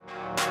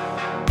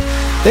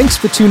Thanks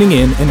for tuning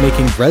in and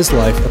making Res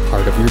Life a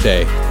part of your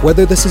day.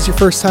 Whether this is your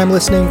first time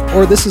listening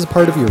or this is a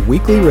part of your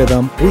weekly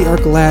rhythm, we are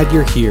glad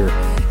you're here.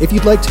 If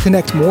you'd like to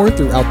connect more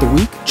throughout the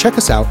week, check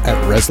us out at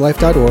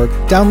reslife.org,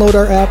 download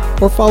our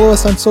app, or follow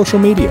us on social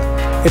media.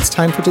 It's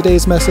time for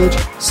today's message,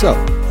 so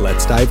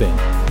let's dive in.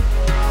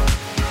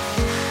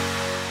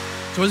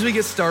 So as we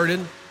get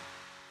started,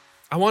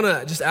 I want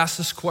to just ask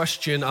this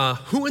question.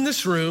 Who in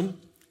this room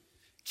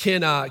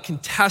can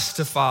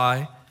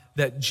testify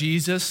that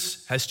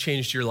Jesus has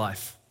changed your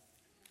life?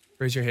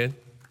 Raise your hand.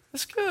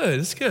 That's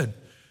good, that's good.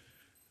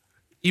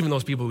 Even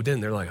those people who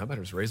didn't, they're like, I better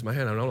just raise my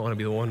hand. I don't want to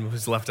be the one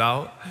who's left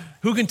out.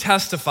 Who can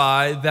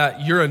testify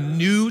that you're a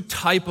new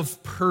type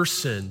of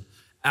person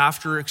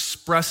after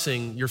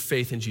expressing your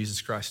faith in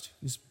Jesus Christ?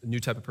 He's a new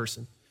type of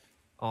person.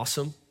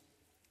 Awesome.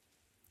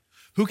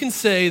 Who can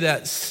say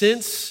that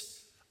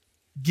since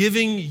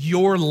giving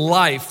your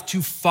life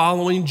to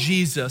following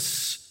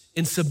Jesus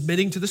and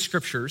submitting to the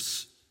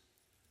scriptures,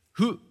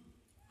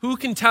 who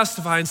can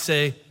testify and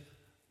say,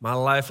 my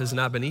life has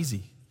not been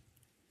easy?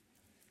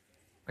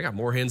 I got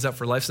more hands up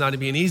for life's not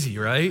being easy,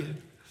 right?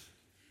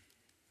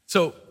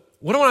 So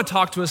what I want to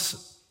talk to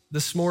us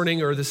this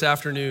morning or this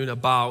afternoon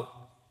about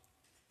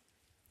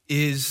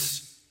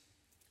is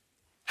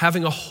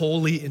having a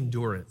holy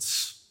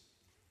endurance.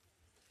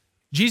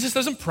 Jesus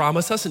doesn't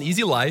promise us an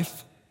easy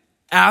life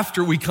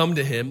after we come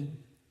to him.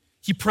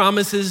 He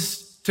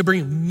promises to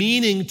bring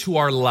meaning to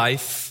our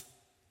life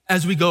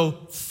as we go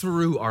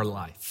through our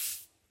life.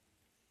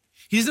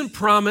 He doesn't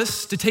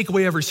promise to take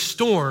away every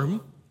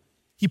storm.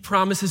 He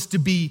promises to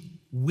be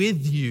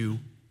with you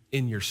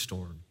in your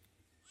storm.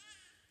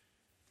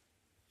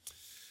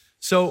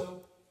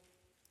 So,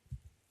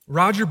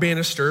 Roger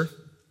Bannister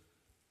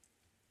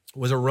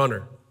was a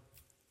runner.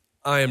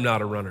 I am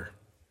not a runner.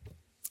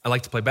 I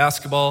like to play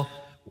basketball.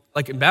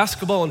 Like in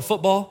basketball and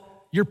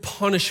football, your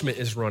punishment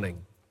is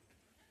running.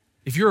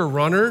 If you're a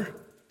runner,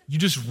 you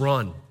just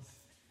run.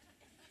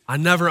 I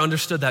never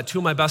understood that. Two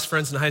of my best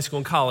friends in high school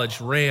and college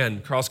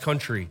ran cross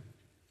country.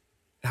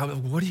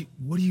 What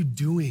are you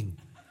doing?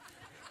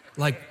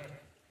 Like,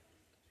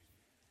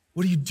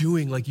 what are you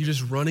doing? Like, you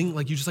just running?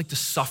 Like, you just like to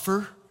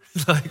suffer?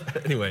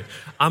 Anyway,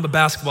 I'm a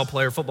basketball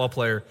player, football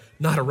player,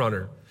 not a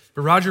runner.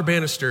 But Roger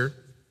Bannister,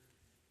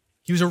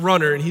 he was a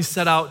runner, and he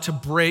set out to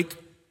break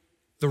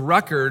the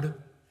record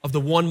of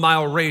the 1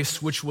 mile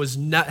race, which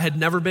had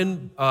never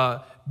been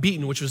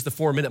beaten, which was the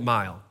 4-minute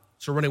mile.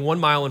 So running 1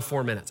 mile in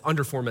 4 minutes,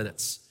 under 4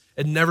 minutes.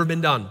 It had never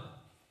been done.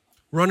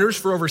 Runners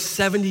for over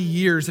 70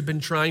 years have been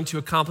trying to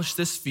accomplish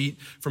this feat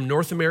from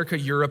North America,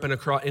 Europe, and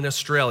in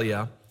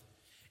Australia,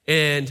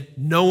 and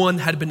no one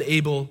had been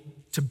able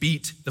to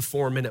beat the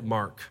 4-minute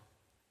mark.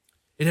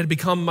 It had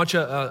become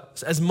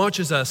as much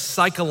as a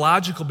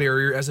psychological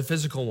barrier as a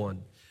physical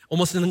one,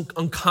 almost an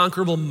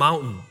unconquerable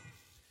mountain.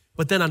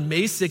 But then on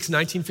May 6,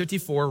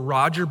 1954,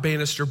 Roger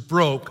Bannister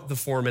broke the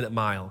 4-minute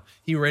mile.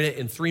 He ran it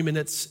in 3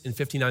 minutes and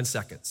 59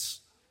 seconds.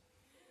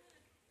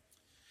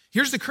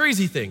 Here's the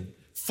crazy thing.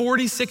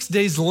 46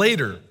 days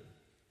later,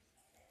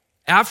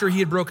 after he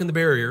had broken the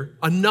barrier,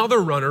 another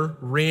runner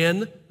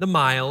ran the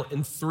mile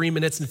in 3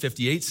 minutes and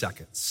 58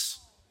 seconds.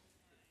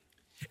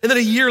 And then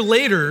a year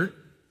later,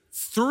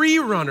 3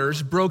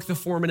 runners broke the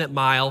 4-minute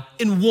mile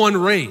in one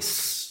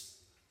race.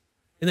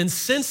 And then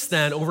since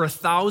then, over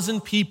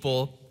 1,000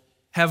 people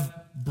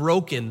have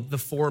broken the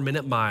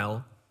 4-minute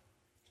mile.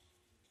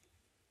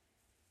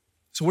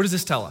 So what does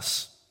this tell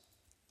us?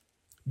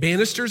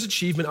 Bannister's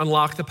achievement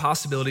unlocked the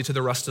possibility to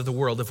the rest of the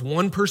world. If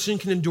one person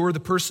can endure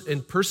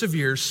and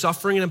persevere,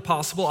 suffering and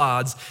impossible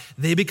odds,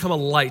 they become a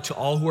light to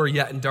all who are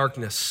yet in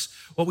darkness.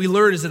 What we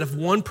learn is that if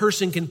one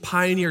person can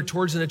pioneer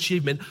towards an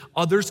achievement,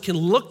 others can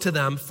look to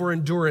them for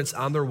endurance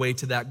on their way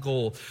to that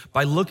goal.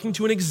 By looking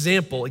to an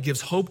example, it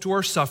gives hope to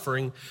our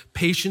suffering,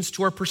 patience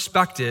to our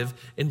perspective,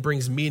 and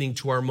brings meaning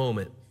to our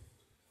moment.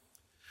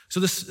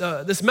 So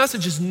this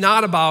message is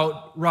not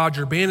about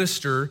Roger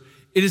Bannister.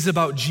 It is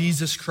about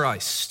Jesus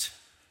Christ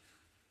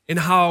and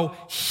how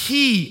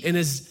he, in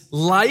his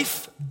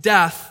life,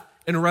 death,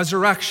 and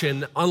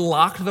resurrection,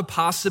 unlocked the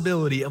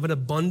possibility of an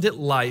abundant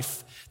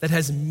life that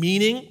has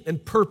meaning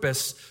and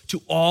purpose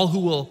to all who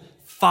will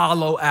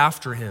follow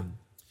after him.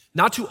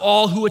 Not to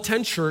all who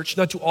attend church,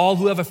 not to all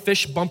who have a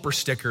fish bumper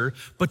sticker,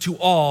 but to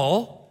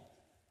all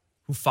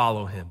who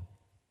follow him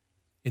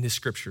in his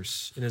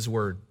scriptures, in his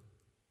word.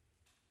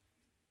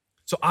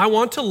 So I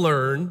want to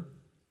learn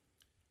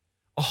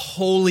a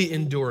holy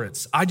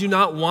endurance. I do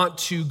not want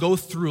to go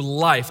through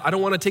life. I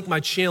don't want to take my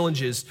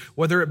challenges,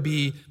 whether it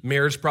be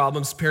marriage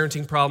problems,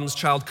 parenting problems,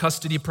 child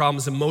custody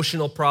problems,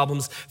 emotional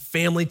problems,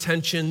 family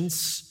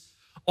tensions,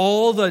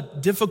 all the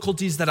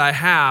difficulties that I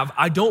have.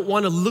 I don't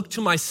want to look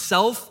to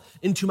myself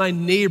and to my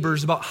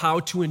neighbors about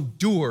how to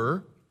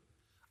endure.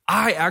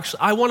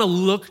 I want to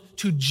look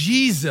to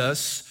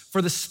Jesus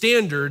for the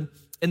standard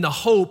and the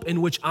hope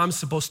in which I'm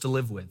supposed to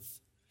live with.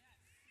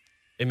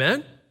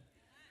 Amen?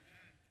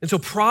 And so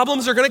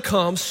problems are going to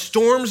come,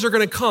 storms are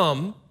going to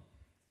come,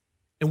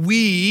 and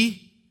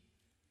we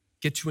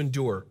get to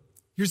endure.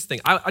 Here's the thing.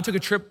 I took a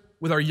trip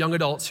with our young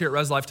adults here at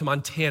Res Life to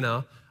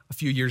Montana a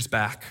few years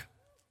back.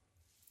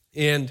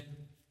 And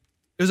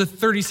it was a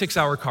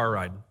 36-hour car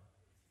ride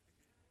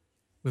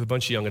with a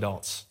bunch of young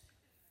adults.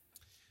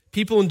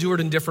 People endured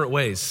in different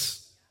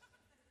ways.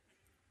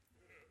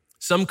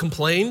 Some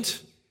complained,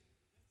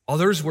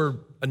 others were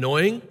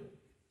annoying.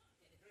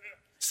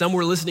 Some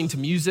were listening to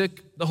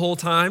music the whole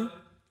time.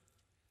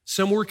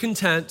 Some were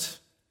content.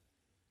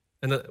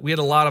 And we had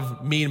a lot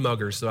of mean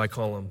muggers, so I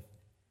call them.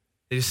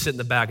 They just sit in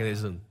the back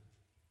and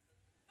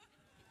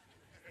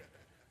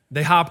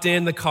they hopped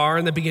in the car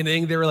in the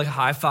beginning. They were like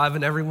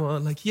high-fiving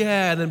everyone, like,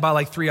 yeah. And then by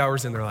like 3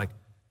 hours in, they're like,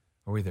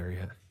 are we there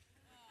yet?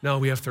 No,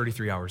 we have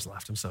 33 hours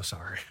left. I'm so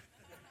sorry.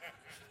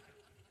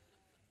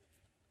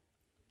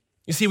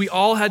 You see, we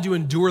all had to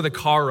endure the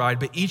car ride,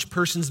 but each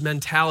person's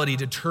mentality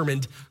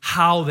determined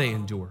how they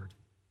endured.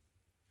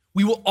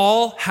 We will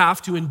all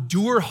have to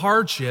endure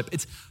hardship.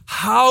 It's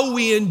how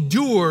we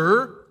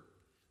endure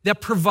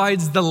that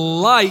provides the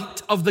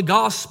light of the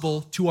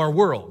gospel to our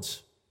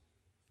world.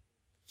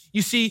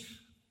 You see,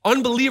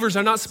 unbelievers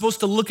are not supposed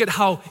to look at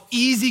how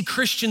easy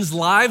Christians'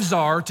 lives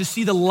are to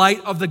see the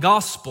light of the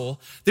gospel.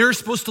 They're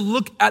supposed to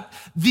look at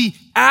the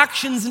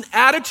actions and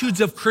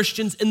attitudes of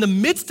Christians in the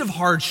midst of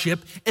hardship,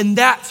 and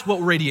that's what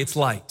radiates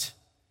light.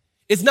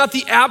 It's not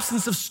the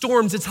absence of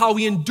storms, it's how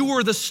we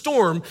endure the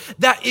storm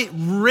that it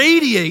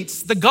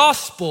radiates the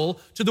gospel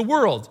to the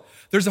world.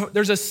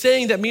 There's a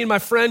saying that me and my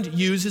friend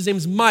use, his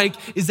name's Mike,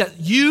 is that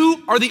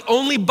you are the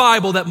only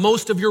Bible that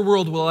most of your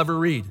world will ever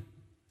read.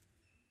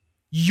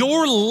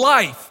 Your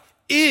life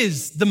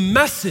is the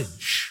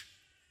message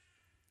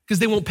because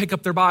they won't pick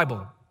up their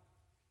Bible.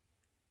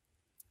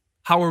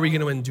 How are we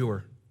going to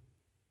endure?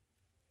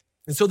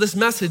 And so this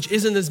message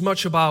isn't as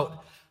much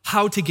about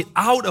how to get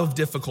out of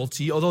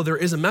difficulty, although there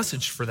is a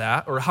message for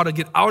that, or how to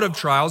get out of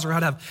trials, or how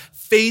to have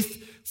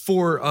faith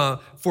for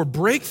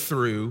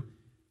breakthrough.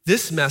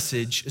 This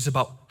message is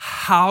about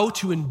how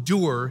to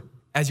endure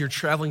as you're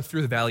traveling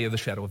through the valley of the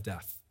shadow of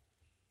death.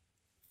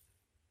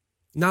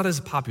 Not as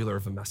popular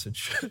of a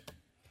message,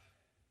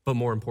 but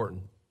more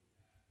important,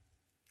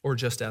 or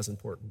just as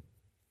important.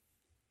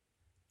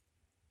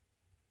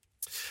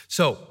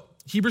 So,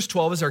 Hebrews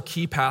 12 is our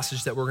key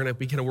passage that we're going to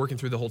be kind of working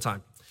through the whole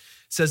time.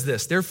 It says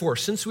this, therefore,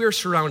 since we are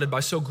surrounded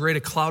by so great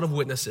a cloud of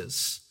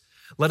witnesses,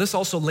 let us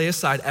also lay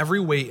aside every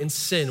weight and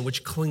sin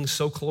which clings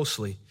so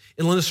closely,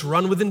 and let us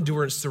run with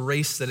endurance the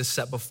race that is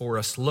set before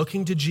us,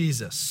 looking to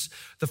Jesus,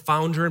 the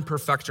founder and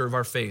perfecter of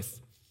our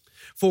faith.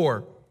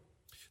 For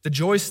the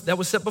joy that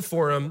was set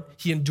before him,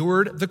 he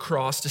endured the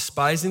cross,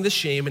 despising the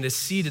shame, and is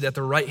seated at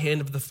the right hand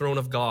of the throne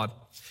of God.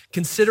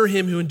 Consider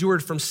him who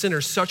endured from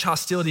sinners such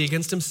hostility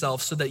against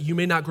himself, so that you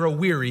may not grow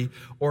weary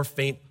or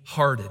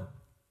faint-hearted.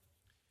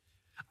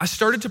 I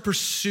started to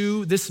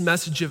pursue this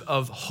message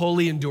of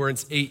holy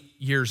endurance 8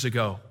 years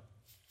ago.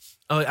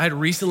 I had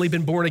recently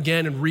been born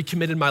again and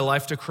recommitted my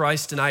life to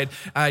Christ, and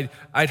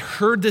I'd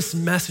heard this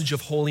message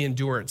of holy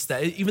endurance,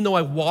 that even though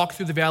I walk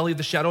through the valley of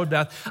the shadow of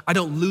death, I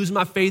don't lose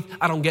my faith,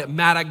 I don't get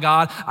mad at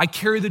God, I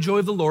carry the joy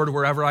of the Lord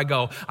wherever I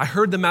go. I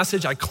heard the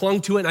message, I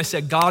clung to it, and I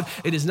said, God,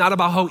 it is not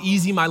about how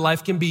easy my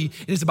life can be,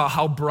 it is about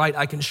how bright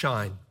I can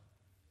shine.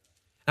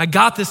 I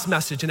got this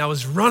message and I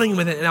was running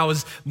with it and I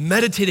was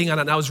meditating on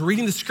it and I was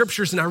reading the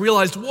scriptures and I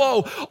realized,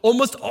 whoa,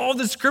 almost all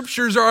the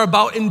scriptures are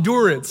about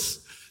endurance.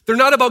 They're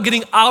not about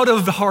getting out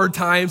of hard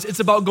times. It's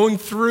about going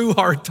through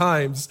hard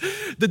times.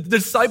 The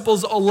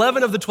disciples,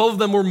 11 of the 12 of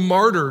them were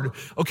martyred,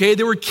 okay?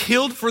 They were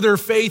killed for their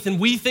faith, and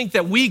we think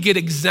that we get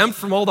exempt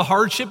from all the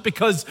hardship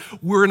because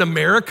we're in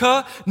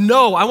America.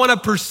 No, I want to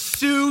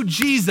pursue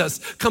Jesus.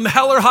 Come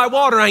hell or high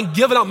water, I ain't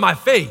giving up my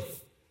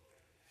faith.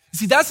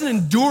 See, that's an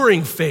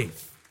enduring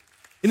faith.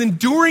 An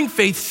enduring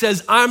faith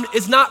says,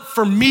 it's not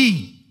for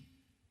me.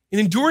 An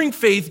enduring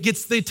faith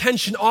gets the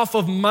attention off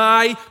of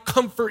my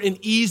comfort and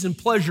ease and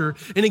pleasure,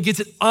 and it gets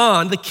it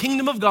on the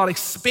kingdom of God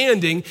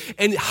expanding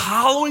and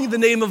hallowing the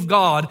name of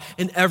God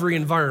in every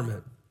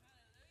environment.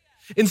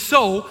 And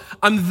so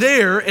I'm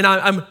there and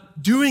I'm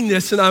doing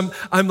this and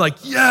I'm like,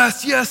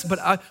 yes,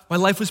 but my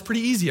life was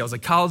pretty easy. I was a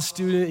college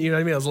student, you know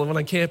what I mean? I was living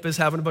on campus,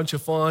 having a bunch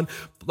of fun,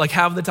 like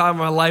having the time of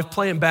my life,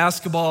 playing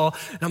basketball.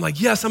 And I'm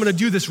like, yes, I'm gonna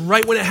do this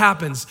right when it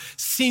happens.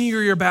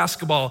 Senior year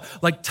basketball,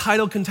 like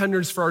title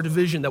contenders for our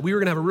division, that we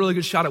were gonna have a really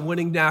good shot at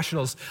winning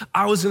nationals.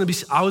 I was gonna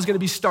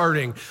be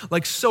starting,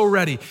 like so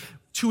ready.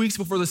 2 weeks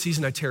before the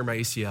season, I tear my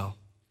ACL.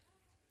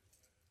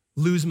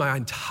 Lose my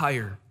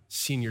entire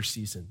senior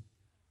season.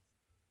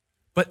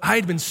 But I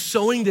had been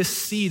sowing this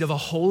seed of a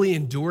holy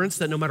endurance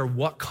that no matter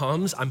what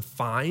comes, I'm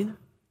fine.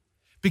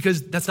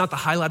 Because that's not the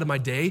highlight of my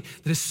day,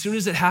 that as soon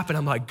as it happened,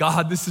 I'm like,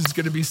 God, this is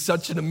gonna be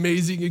such an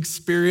amazing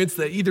experience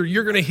that either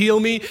you're gonna heal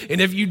me, and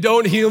if you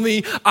don't heal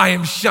me, I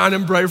am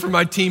shining bright for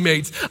my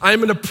teammates. I am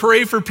gonna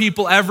pray for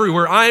people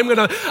everywhere.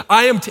 And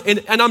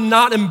I'm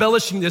not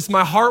embellishing this.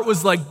 My heart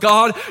was like,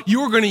 God,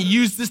 you are gonna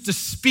use this to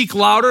speak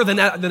louder than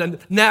a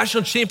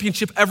national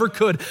championship ever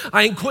could.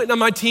 I ain't quitting on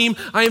my team.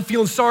 I ain't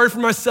feeling sorry for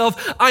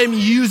myself. I am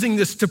using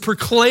this to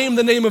proclaim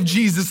the name of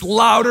Jesus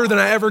louder than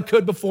I ever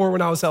could before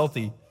when I was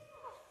healthy.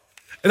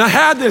 And I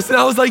had this, and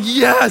I was like,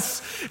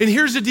 yes. And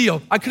here's the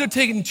deal. I could have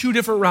taken two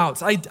different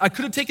routes. I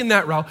could have taken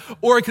that route,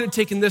 or I could have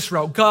taken this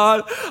route.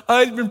 God,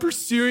 I've been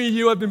pursuing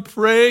you. I've been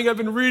praying. I've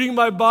been reading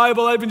my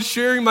Bible. I've been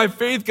sharing my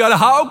faith. God,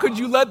 how could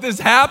you let this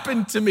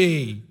happen to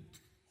me?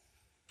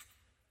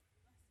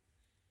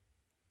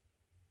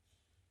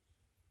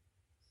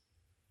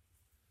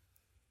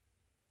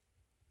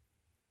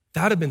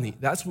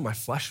 That's what my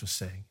flesh was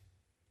saying.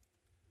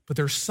 But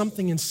there's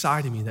something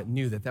inside of me that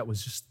knew that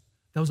was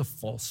a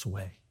false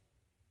way.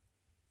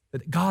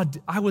 That God,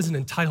 I wasn't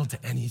entitled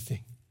to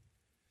anything.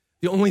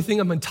 The only thing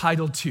I'm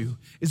entitled to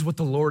is what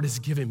the Lord has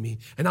given me.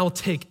 And I'll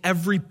take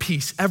every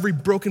piece, every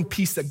broken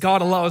piece that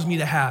God allows me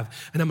to have,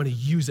 and I'm gonna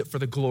use it for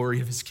the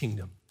glory of his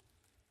kingdom.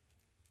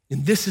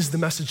 And this is the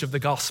message of the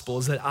gospel,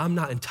 is that I'm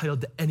not entitled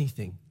to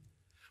anything,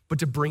 but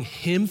to bring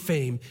him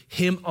fame,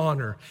 him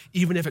honor,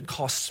 even if it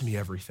costs me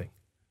everything.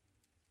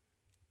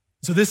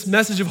 So this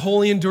message of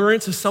holy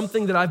endurance is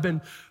something that I've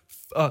been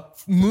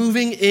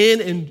moving in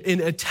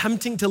and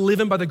attempting to live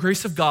in by the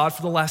grace of God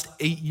for the last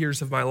 8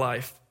 years of my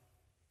life.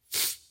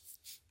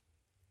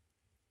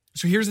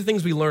 So here's the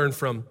things we learn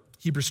from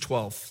Hebrews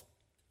 12.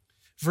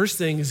 First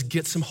thing is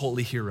get some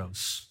holy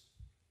heroes.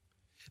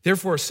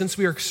 Therefore, since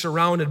we are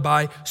surrounded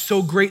by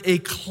so great a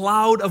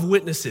cloud of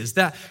witnesses,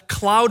 that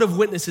cloud of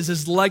witnesses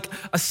is like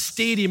a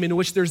stadium in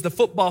which there's the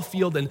football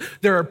field and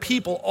there are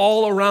people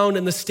all around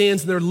in the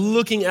stands and they're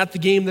looking at the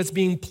game that's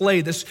being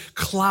played. This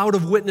cloud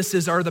of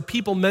witnesses are the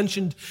people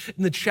mentioned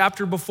in the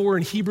chapter before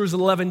in Hebrews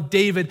 11,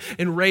 David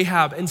and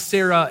Rahab and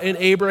Sarah and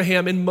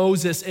Abraham and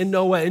Moses and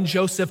Noah and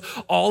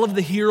Joseph, all of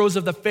the heroes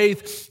of the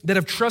faith that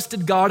have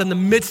trusted God in the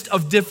midst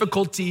of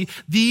difficulty.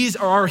 These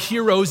are our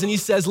heroes. And he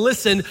says,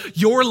 listen,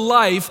 your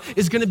life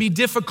is going to be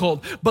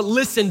difficult, but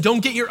listen,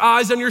 don't get your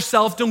eyes on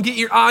yourself. Don't get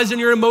your eyes on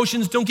your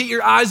emotions. Don't get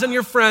your eyes on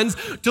your friends.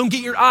 Don't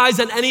get your eyes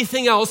on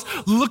anything else.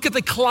 Look at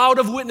the cloud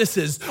of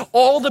witnesses,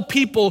 all the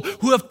people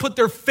who have put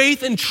their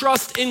faith and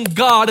trust in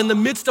God in the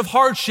midst of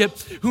hardship,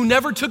 who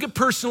never took it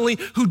personally,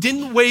 who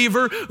didn't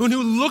waver, who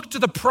looked to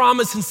the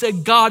promise and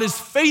said, God is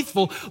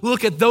faithful.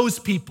 Look at those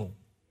people.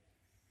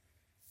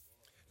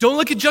 Don't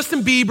look at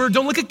Justin Bieber.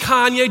 Don't look at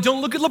Kanye.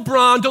 Don't look at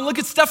LeBron. Don't look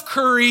at Steph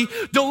Curry.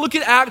 Don't look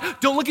at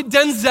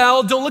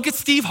Denzel. Don't look at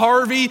Steve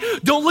Harvey.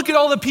 Don't look at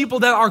all the people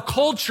that our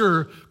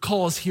culture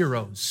calls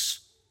heroes.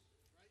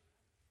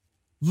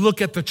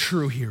 Look at the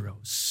true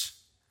heroes.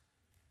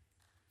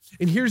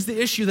 And here's the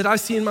issue that I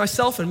see in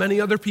myself and many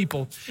other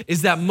people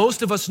is that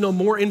most of us know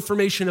more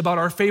information about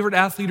our favorite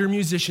athlete or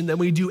musician than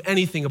we do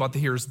anything about the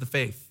heroes of the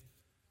faith.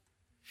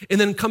 And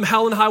then come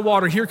hell and high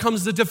water, here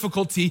comes the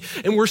difficulty,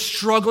 and we're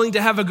struggling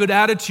to have a good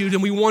attitude,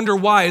 and we wonder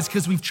why. It's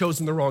because we've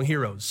chosen the wrong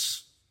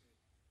heroes.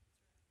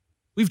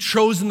 We've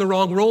chosen the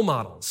wrong role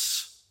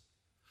models.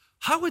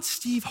 How would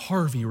Steve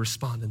Harvey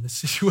respond in this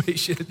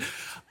situation?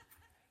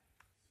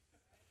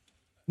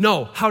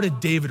 No, how did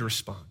David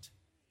respond?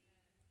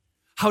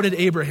 How did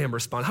Abraham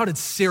respond? How did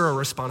Sarah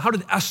respond? How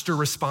did Esther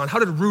respond? How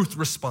did Ruth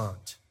respond?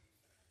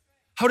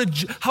 How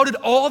did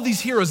all of these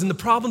heroes? And the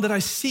problem that I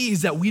see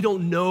is that we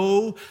don't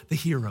know the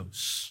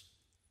heroes.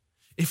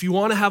 If you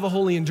want to have a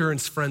holy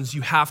endurance, friends,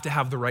 you have to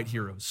have the right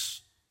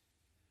heroes.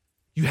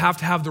 You have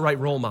to have the right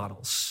role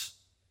models.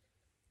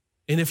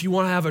 And if you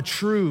want to have a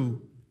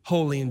true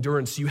holy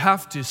endurance, you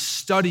have to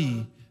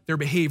study their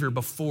behavior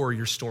before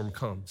your storm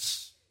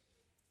comes.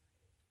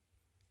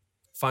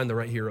 Find the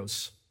right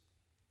heroes.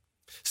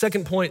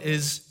 Second point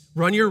is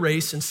run your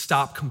race and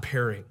stop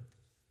comparing.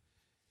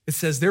 It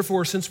says,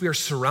 therefore, since we are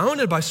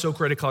surrounded by so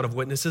great a cloud of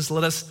witnesses,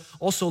 let us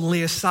also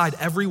lay aside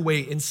every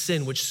weight and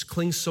sin which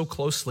clings so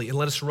closely, and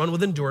let us run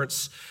with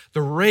endurance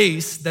the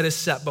race that is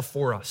set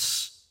before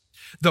us.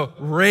 The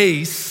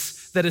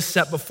race that is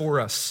set before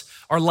us.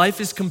 Our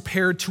life is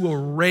compared to a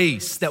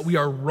race that we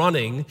are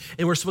running,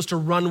 and we're supposed to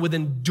run with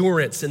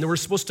endurance. And we're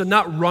supposed to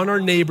not run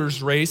our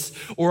neighbor's race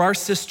or our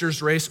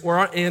sister's race or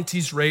our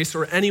auntie's race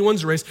or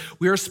anyone's race.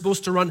 We are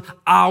supposed to run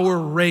our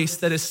race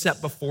that is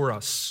set before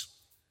us.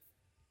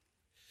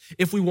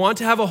 If we want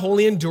to have a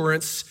holy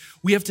endurance,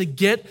 we have to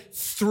get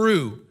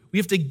through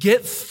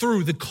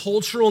the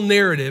cultural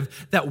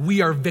narrative that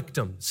we are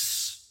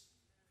victims.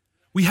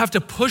 We have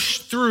to push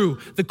through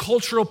the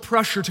cultural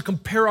pressure to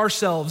compare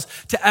ourselves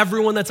to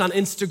everyone that's on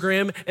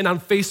Instagram and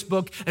on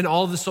Facebook and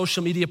all of the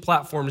social media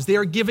platforms. They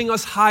are giving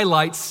us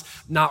highlights,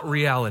 not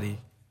reality.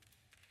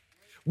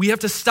 We have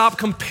to stop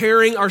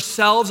comparing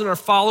ourselves and our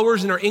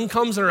followers and our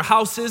incomes and our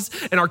houses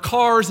and our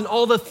cars and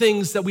all the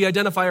things that we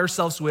identify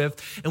ourselves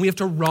with, and we have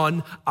to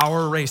run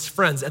our race.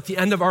 Friends, at the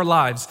end of our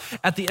lives,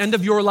 at the end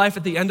of your life,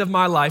 at the end of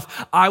my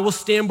life, I will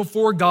stand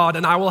before God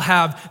and I will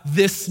have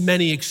this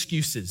many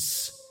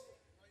excuses.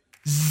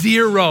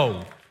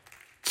 0.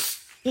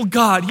 Well,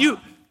 God, you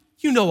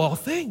know all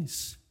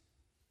things.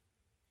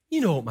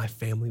 You know what my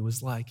family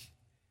was like.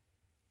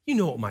 You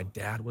know what my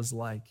dad was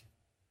like.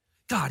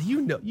 God,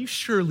 you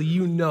surely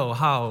know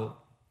how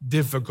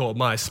difficult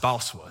my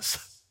spouse was.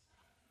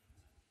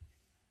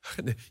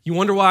 You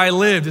wonder why I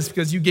lived? It's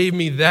because you gave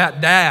me that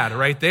dad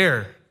right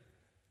there.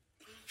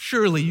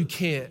 Surely you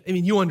can't.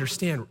 You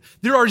understand.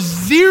 There are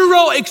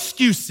 0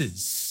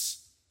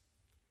 excuses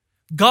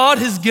God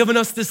has given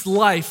us this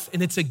life,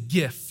 and it's a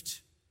gift.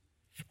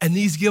 And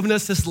he's given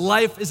us this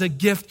life as a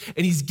gift,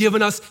 and he's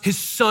given us his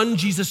son,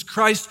 Jesus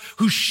Christ,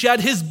 who shed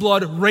his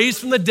blood, raised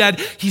from the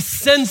dead. He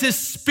sends his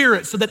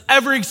spirit so that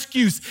every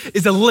excuse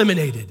is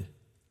eliminated.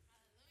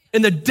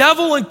 And the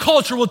devil and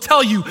culture will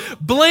tell you,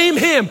 blame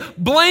him,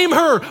 blame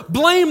her,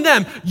 blame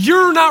them.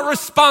 You're not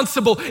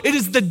responsible. It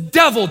is the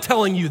devil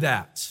telling you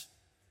that.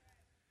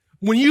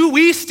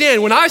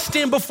 When I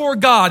stand before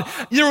God,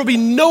 there will be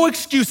no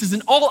excuses.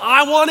 And all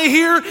I want to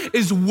hear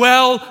is,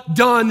 well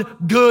done,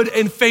 good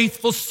and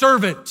faithful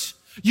servant.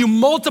 You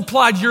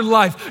multiplied your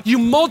life. You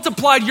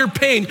multiplied your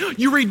pain.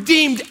 You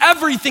redeemed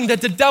everything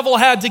that the devil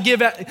had to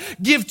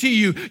give to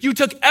you. You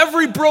took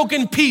every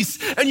broken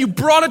piece and you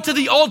brought it to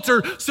the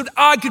altar so that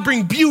I could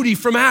bring beauty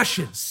from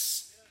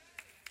ashes.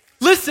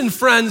 Listen,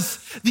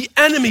 friends, the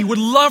enemy would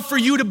love for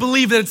you to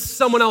believe that it's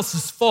someone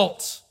else's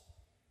fault.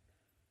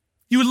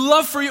 He would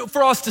love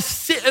for us to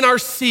sit in our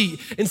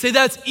seat and say,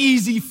 that's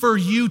easy for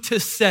you to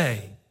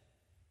say.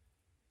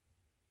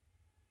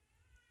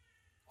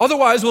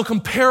 Otherwise, we'll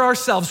compare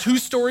ourselves.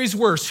 Whose story's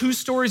worse? Whose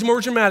story's more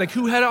dramatic?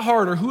 Who had it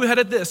harder? Who had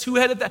it this? Who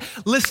had it that?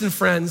 Listen,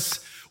 friends,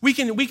 we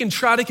can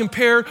try to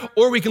compare,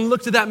 or we can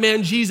look to that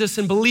man Jesus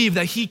and believe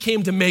that he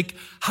came to make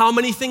how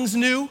many things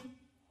new?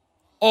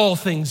 All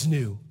things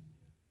new.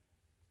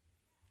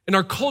 And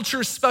our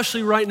culture,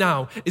 especially right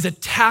now, is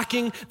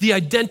attacking the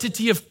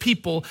identity of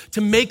people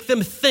to make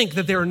them think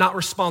that they are not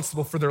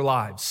responsible for their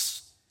lives.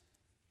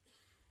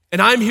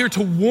 And I'm here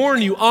to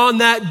warn you on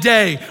that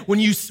day,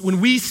 when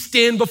we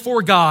stand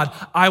before God,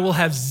 I will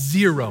have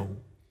zero.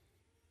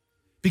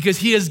 Because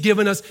he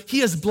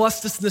has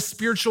blessed us in the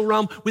spiritual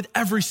realm with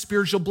every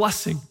spiritual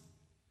blessing.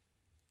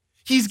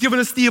 He's given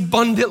us the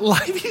abundant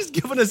life. He's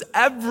given us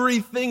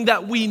everything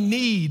that we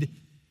need.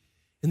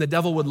 And the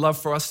devil would love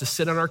for us to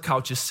sit on our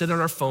couches, sit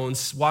on our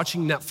phones,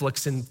 watching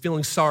Netflix and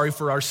feeling sorry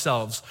for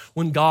ourselves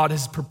when God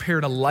has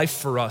prepared a life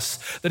for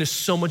us that is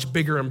so much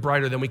bigger and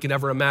brighter than we can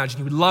ever imagine.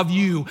 He would love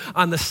you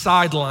on the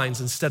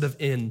sidelines instead of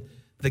in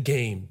the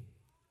game.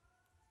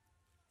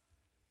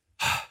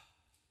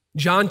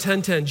 John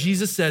 10:10,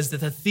 Jesus says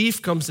that the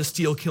thief comes to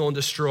steal, kill, and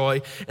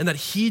destroy, and that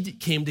he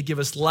came to give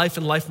us life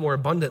and life more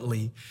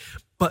abundantly.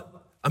 But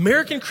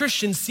American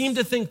Christians seem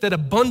to think that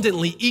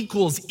abundantly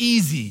equals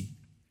easy.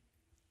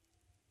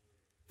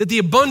 That the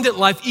abundant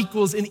life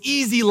equals an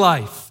easy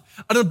life.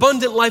 An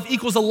abundant life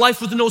equals a life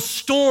with no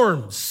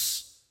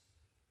storms.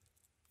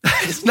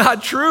 That is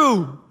not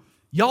true.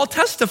 Y'all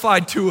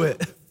testified to it.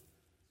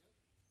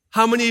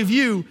 How many of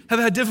you have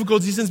had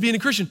difficulty since being a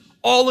Christian?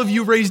 All of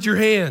you raised your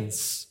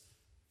hands.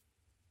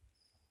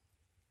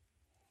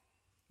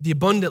 The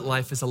abundant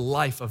life is a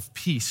life of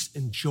peace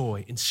and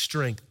joy and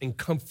strength and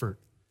comfort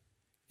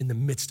in the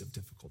midst of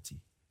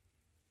difficulty.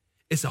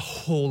 It's a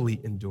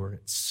holy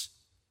endurance.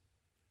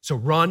 So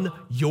run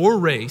your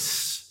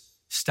race,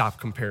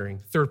 stop comparing.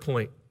 Third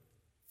point,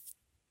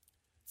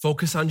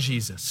 focus on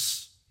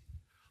Jesus.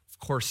 Of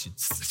course,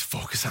 it's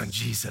focus on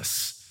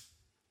Jesus.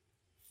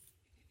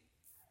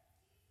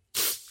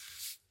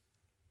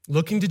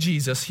 Looking to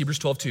Jesus, Hebrews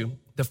 12:2,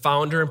 the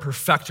founder and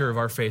perfecter of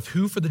our faith,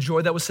 who for the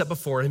joy that was set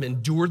before him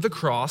endured the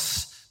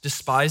cross,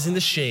 despising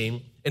the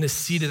shame, and is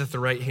seated at the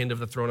right hand of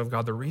the throne of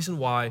God. The reason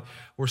why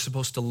we're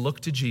supposed to look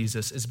to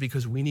Jesus is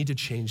because we need to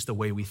change the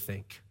way we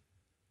think.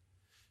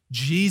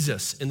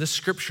 Jesus in the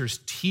scriptures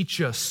teach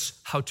us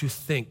how to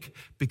think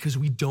because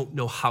we don't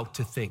know how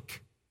to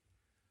think.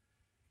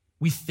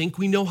 We think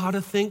we know how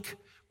to think,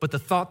 but the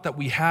thought that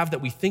we have that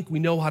we think we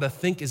know how to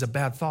think is a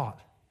bad thought.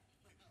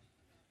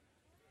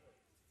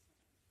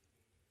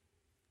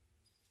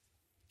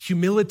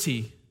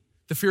 Humility,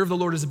 the fear of the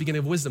Lord is the beginning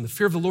of wisdom. The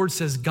fear of the Lord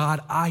says, God,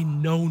 I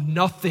know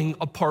nothing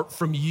apart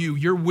from you.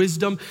 Your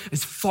wisdom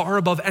is far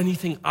above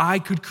anything I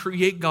could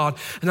create, God.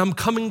 And I'm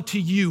coming to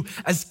you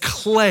as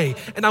clay.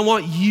 And I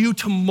want you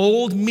to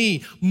mold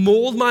me,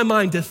 mold my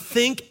mind to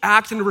think,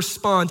 act, and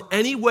respond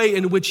any way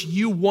in which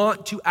you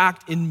want to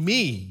act in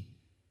me.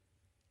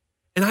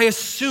 And I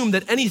assume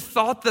that any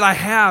thought that I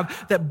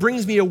have that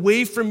brings me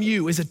away from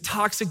you is a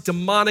toxic,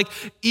 demonic,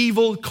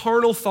 evil,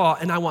 carnal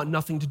thought, and I want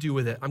nothing to do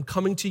with it. I'm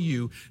coming to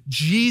you,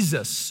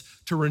 Jesus,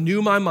 to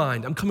renew my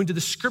mind. I'm coming to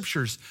the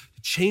scriptures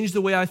to change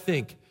the way I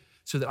think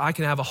so that I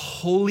can have a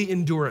holy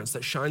endurance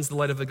that shines the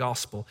light of the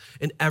gospel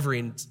in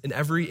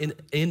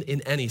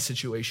any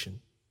situation.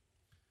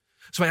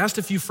 So I asked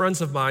a few friends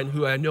of mine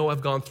who I know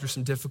have gone through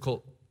some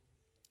difficult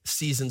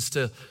seasons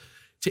to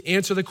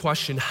answer the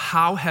question,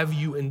 how have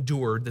you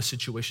endured the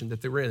situation that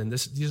they were in? And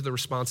these are the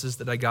responses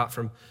that I got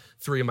from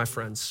three of my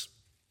friends.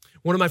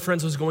 One of my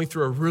friends was going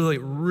through a really,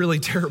 really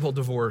terrible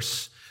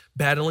divorce,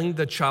 battling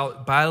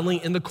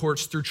in the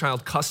courts through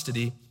child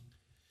custody.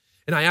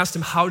 And I asked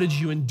him, how did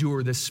you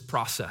endure this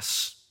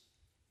process?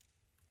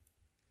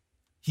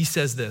 He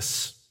says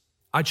this,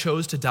 I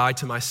chose to die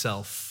to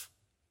myself,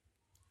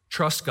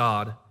 trust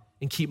God,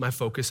 and keep my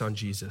focus on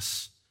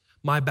Jesus.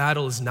 My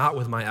battle is not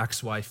with my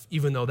ex-wife,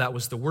 even though that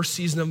was the worst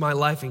season of my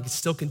life and it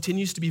still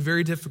continues to be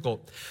very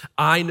difficult.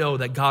 I know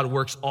that God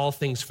works all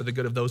things for the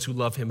good of those who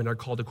love him and are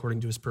called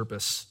according to his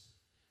purpose.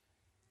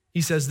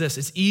 He says this,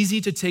 it's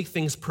easy to take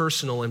things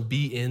personal and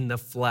be in the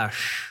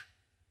flesh.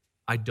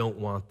 I don't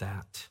want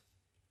that.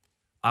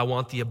 I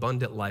want the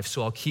abundant life,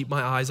 so I'll keep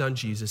my eyes on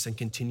Jesus and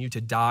continue to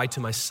die to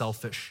my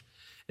selfish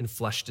and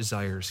flesh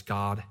desires.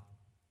 God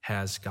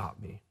has got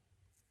me.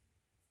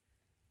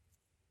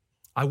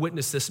 I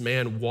witnessed this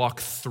man walk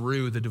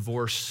through the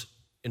divorce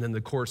and then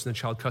the courts and the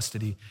child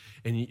custody.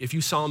 And if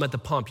you saw him at the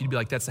pump, you'd be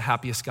like, that's the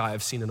happiest guy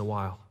I've seen in a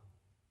while.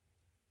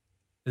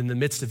 In the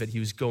midst of it, he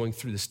was going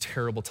through this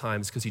terrible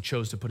times because he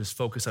chose to put his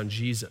focus on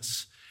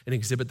Jesus and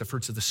exhibit the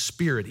fruits of the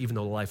Spirit, even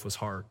though life was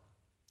hard.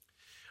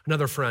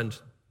 Another friend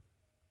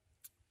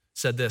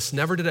said this,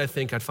 never did I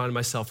think I'd find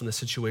myself in this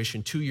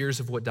situation, 2 years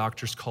of what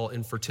doctors call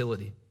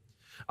infertility.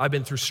 I've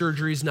been through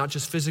surgeries, not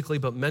just physically,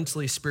 but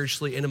mentally,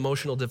 spiritually, and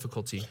emotional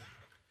difficulty.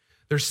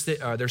 There's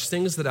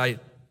things that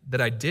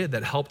I did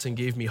that helped and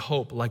gave me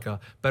hope, like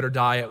a better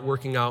diet,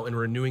 working out, and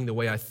renewing the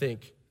way I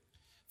think.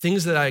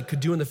 Things that I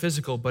could do in the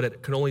physical, but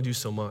it could only do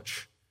so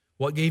much.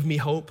 What gave me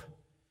hope?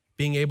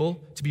 Being able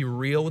to be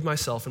real with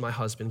myself and my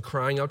husband,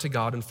 crying out to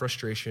God in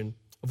frustration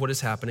of what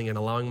is happening and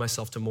allowing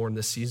myself to mourn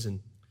this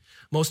season.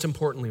 Most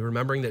importantly,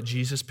 remembering that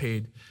Jesus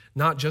paid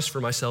not just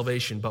for my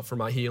salvation, but for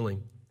my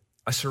healing.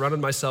 I surrounded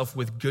myself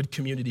with good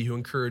community who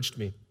encouraged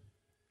me.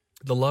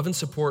 The love and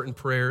support and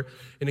prayer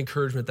and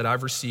encouragement that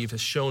I've received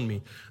has shown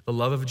me the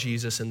love of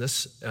Jesus in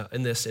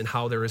this and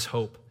how there is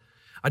hope.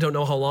 I don't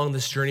know how long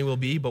this journey will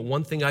be, but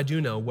one thing I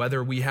do know,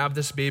 whether we have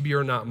this baby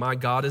or not, my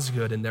God is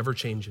good and never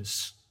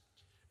changes.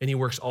 And he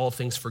works all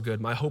things for good.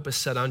 My hope is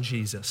set on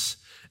Jesus.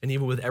 And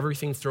even with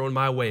everything thrown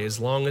my way, as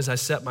long as I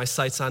set my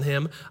sights on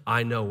him,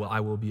 I know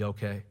I will be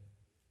okay.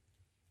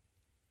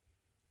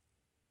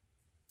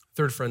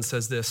 Third friend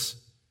says this.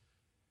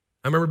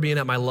 I remember being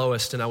at my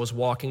lowest and I was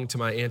walking to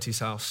my auntie's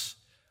house.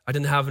 I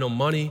didn't have no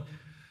money.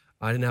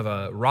 I didn't have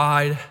a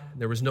ride.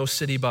 There was no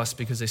city bus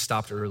because they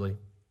stopped early.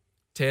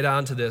 To add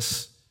on to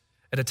this,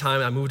 at a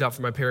time I moved out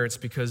from my parents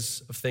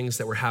because of things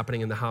that were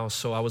happening in the house.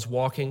 So I was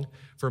walking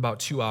for about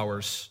 2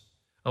 hours.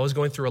 I was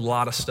going through a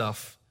lot of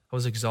stuff. I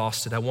was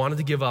exhausted. I wanted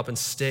to give up and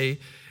stay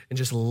and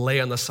just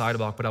lay on the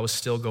sidewalk, but I was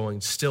still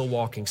going, still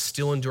walking,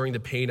 still enduring the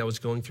pain I was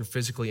going through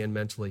physically and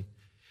mentally.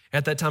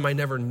 At that time, I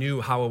never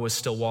knew how I was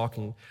still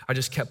walking. I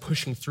just kept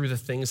pushing through the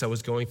things I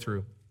was going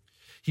through.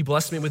 He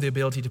blessed me with the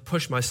ability to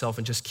push myself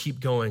and just keep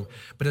going.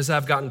 But as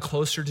I've gotten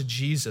closer to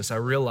Jesus, I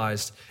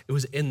realized it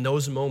was in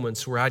those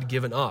moments where I'd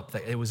given up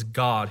that it was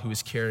God who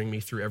was carrying me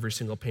through every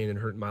single pain and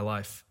hurt in my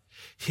life.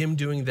 Him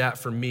doing that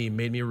for me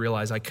made me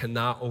realize I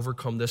cannot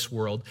overcome this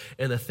world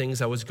and the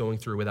things I was going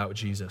through without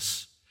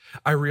Jesus.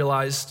 I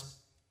realized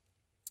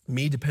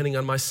me depending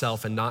on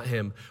myself and not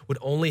him would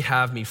only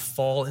have me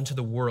fall into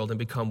the world and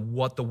become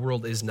what the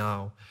world is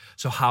now.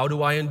 So how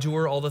do I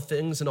endure all the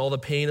things and all the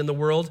pain in the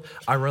world?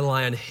 I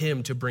rely on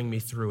him to bring me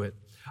through it.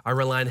 I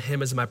rely on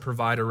him as my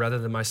provider rather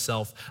than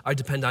myself. I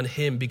depend on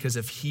him because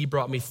if he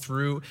brought me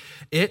through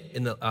it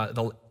in the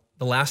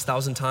last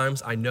 1,000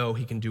 times, I know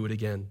he can do it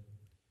again.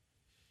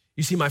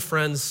 You see, my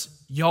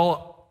friends,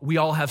 we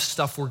all have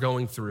stuff we're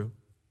going through.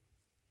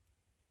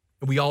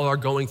 We all are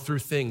going through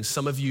things,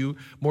 some of you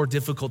more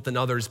difficult than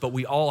others, but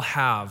we all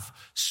have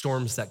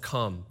storms that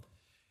come.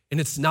 And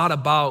it's not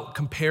about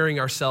comparing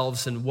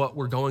ourselves and what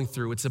we're going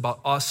through. It's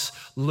about us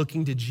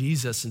looking to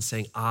Jesus and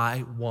saying,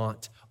 I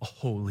want a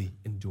holy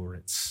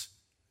endurance.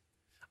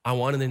 I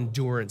want an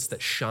endurance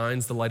that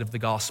shines the light of the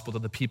gospel to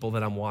the people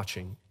that I'm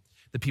watching,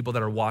 the people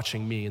that are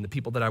watching me, and the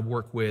people that I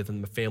work with,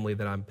 and the family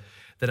that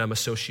I'm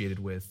associated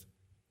with.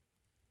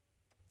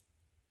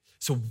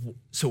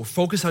 So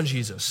focus on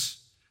Jesus.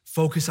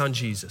 Focus on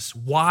Jesus.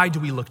 Why do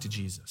we look to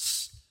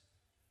Jesus?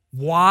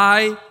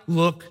 Why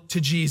look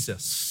to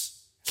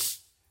Jesus?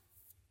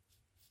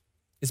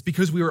 It's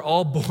because we were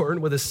all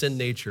born with a sin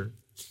nature.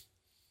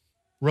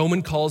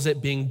 Roman calls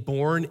it being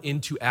born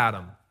into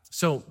Adam.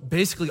 So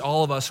basically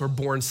all of us are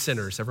born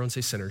sinners. Everyone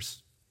say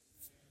sinners.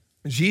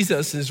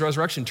 Jesus in his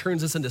resurrection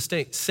turns us into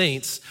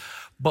saints,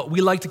 but we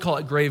like to call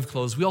it grave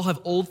clothes. We all have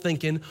old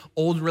thinking,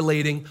 old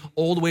relating,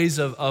 old ways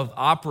of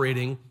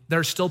operating that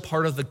are still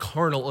part of the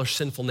carnal or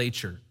sinful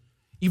nature.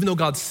 Even though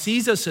God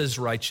sees us as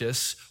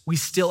righteous, we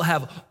still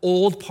have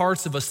old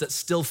parts of us that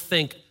still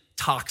think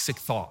toxic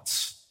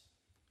thoughts.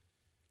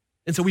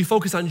 And so we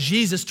focus on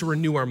Jesus to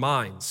renew our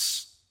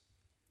minds.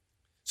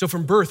 So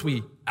from birth,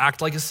 we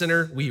act like a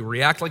sinner, we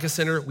react like a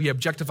sinner, we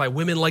objectify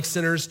women like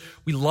sinners,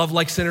 we love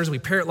like sinners, we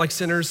parent like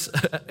sinners,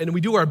 and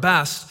we do our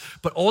best,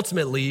 but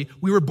ultimately,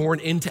 we were born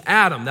into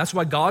Adam. That's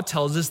why God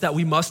tells us that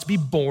we must be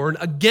born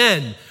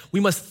again. We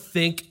must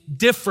think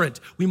different.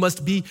 We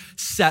must be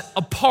set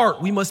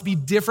apart. We must be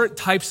different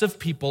types of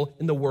people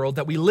in the world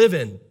that we live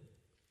in.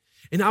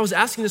 And I was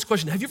asking this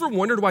question, have you ever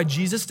wondered why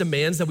Jesus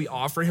demands that we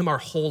offer him our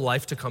whole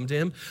life to come to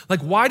him? Like,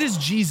 why does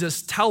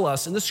Jesus tell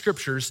us in the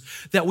scriptures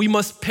that we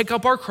must pick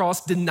up our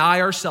cross,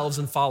 deny ourselves,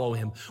 and follow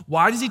him?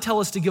 Why does he tell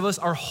us to give us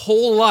our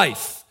whole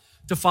life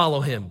to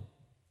follow him?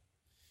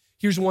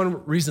 Here's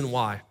one reason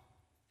why.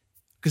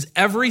 Because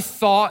every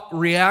thought,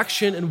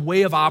 reaction, and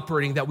way of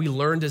operating that we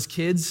learned as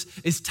kids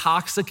is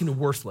toxic and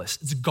worthless.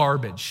 It's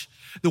garbage.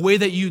 The way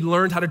that you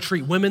learned how to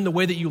treat women, the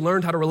way that you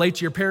learned how to relate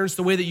to your parents,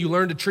 the way that you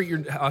learned to treat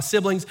your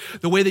siblings,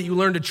 the way that you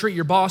learned to treat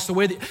your boss,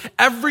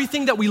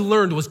 everything that we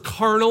learned was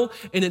carnal.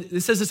 And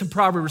it says this in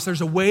Proverbs,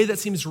 there's a way that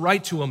seems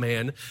right to a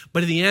man,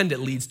 but in the end it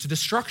leads to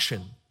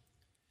destruction.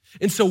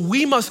 And so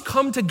we must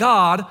come to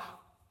God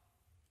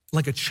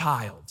like a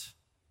child.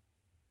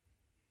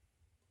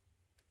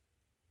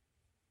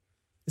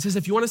 It says,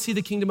 if you want to see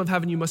the kingdom of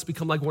heaven, you must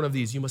become like one of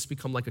these. You must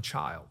become like a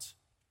child.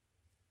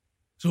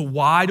 So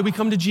why do we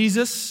come to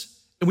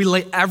Jesus and we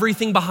lay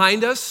everything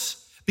behind us?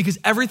 Because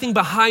everything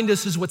behind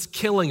us is what's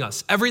killing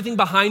us. Everything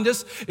behind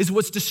us is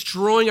what's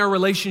destroying our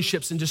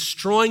relationships and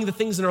destroying the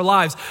things in our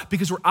lives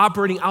because we're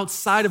operating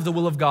outside of the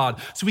will of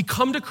God. So we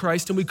come to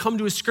Christ and we come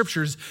to his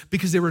scriptures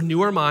because they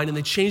renew our mind and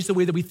they change the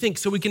way that we think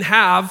so we can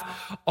have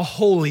a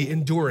holy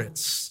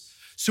endurance.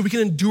 So we can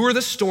endure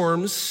the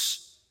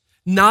storms,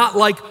 not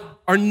like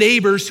our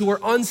neighbors who are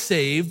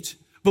unsaved,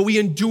 but we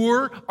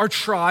endure our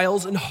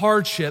trials and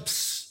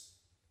hardships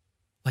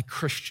like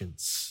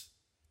Christians.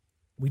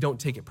 We don't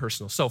take it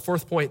personal. So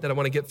fourth point that I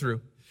want to get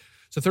through.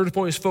 So third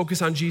point is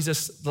focus on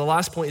Jesus. The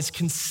last point is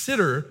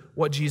consider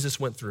what Jesus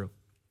went through.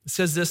 It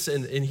says this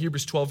in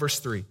Hebrews 12, verse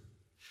 3.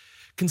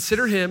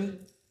 Consider him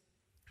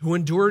who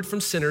endured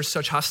from sinners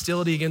such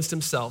hostility against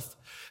himself,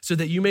 so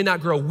that you may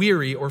not grow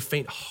weary or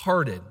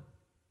faint-hearted.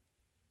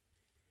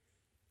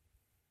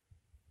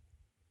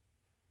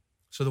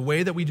 So the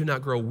way that we do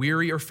not grow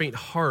weary or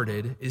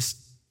faint-hearted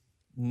is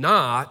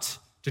not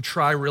to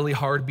try really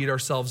hard, beat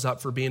ourselves up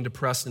for being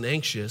depressed and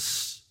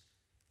anxious.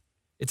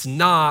 It's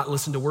not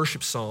listen to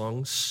worship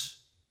songs.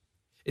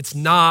 It's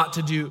not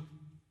to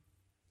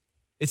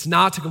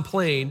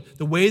complain.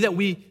 The way that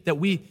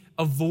we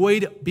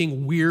avoid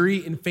being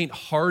weary and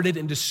faint-hearted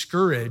and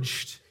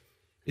discouraged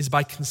is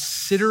by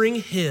considering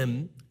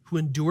him who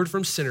endured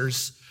from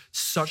sinners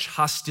such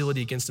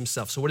hostility against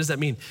himself. So what does that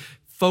mean?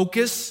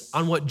 Focus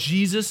on what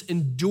Jesus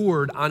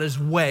endured on his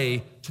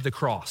way to the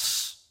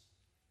cross.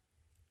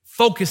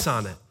 Focus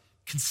on it,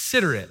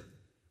 consider it,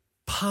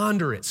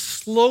 ponder it,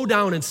 slow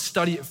down and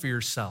study it for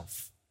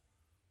yourself.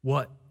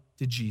 What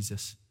did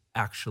Jesus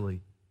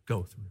actually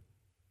go through?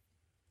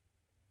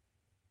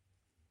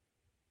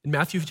 In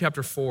Matthew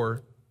chapter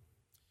 4,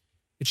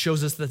 it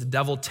shows us that the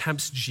devil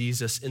tempts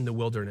Jesus in the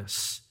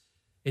wilderness,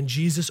 and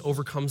Jesus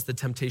overcomes the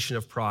temptation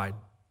of pride.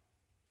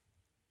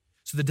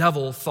 So the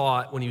devil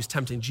thought when he was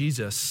tempting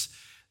Jesus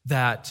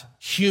that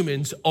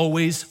humans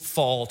always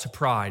fall to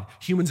pride.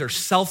 Humans are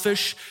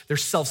selfish, they're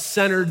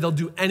self-centered, they'll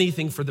do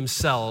anything for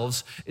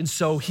themselves. And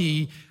so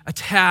he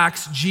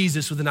attacks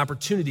Jesus with an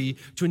opportunity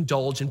to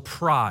indulge in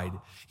pride.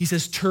 He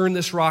says, turn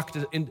this rock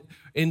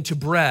into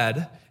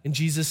bread. And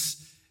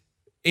Jesus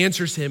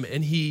answers him,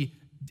 and he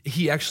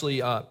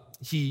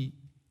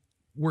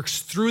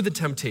works through the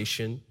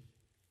temptation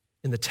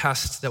in the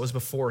test that was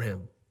before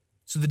him.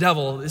 So the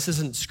devil, this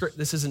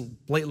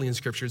isn't blatantly in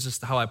scripture, it's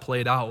just how I play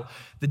it out.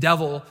 The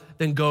devil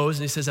then goes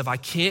and he says, if I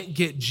can't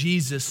get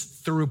Jesus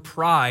through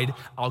pride,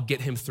 I'll get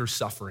him through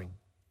suffering.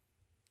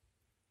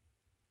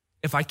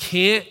 If I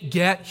can't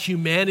get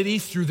humanity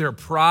through their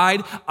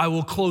pride, I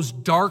will close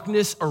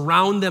darkness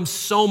around them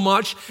so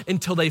much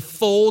until they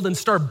fold and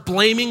start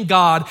blaming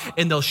God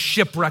and they'll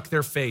shipwreck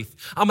their faith.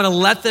 I'm gonna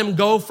let them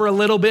go for a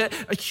little bit,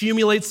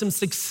 accumulate some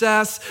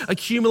success,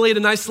 accumulate a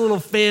nice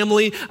little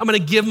family. I'm gonna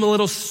give them a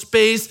little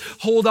space,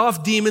 hold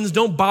off demons,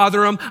 don't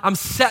bother them. I'm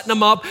setting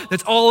them up.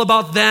 That's all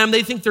about them.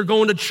 They think they're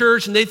going to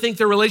church and they think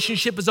their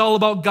relationship is all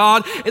about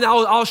God, and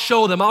I'll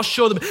show them.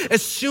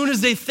 As soon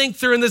as they think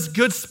they're in this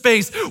good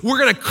space, we're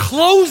gonna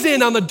close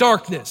in on the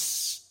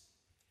darkness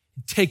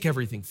and take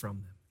everything from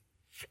them.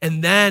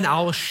 And then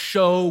I'll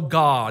show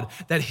God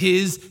that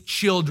his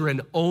children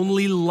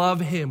only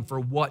love him for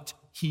what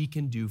he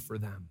can do for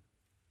them.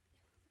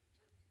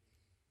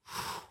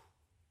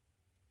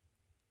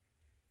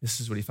 This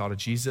is what he thought of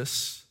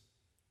Jesus.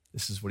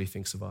 This is what he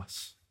thinks of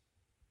us.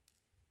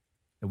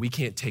 That we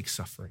can't take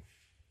suffering,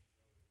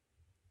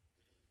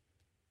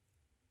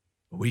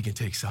 but we can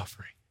take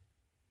suffering.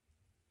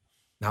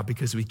 Not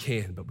because we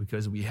can, but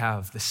because we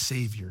have the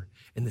Savior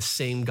and the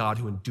same God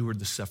who endured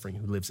the suffering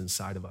who lives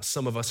inside of us.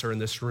 Some of us are in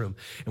this room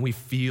and we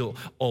feel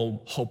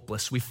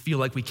hopeless. We feel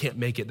like we can't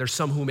make it. There's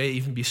some who may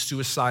even be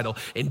suicidal,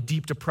 in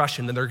deep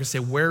depression, and they're gonna say,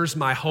 where's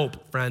my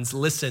hope, friends?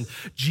 Listen,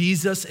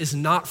 Jesus is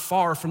not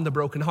far from the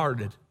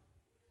brokenhearted.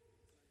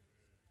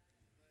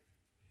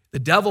 The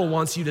devil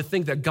wants you to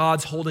think that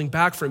God's holding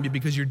back from you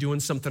because you're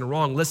doing something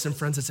wrong. Listen,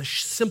 friends, it's a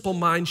simple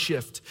mind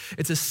shift.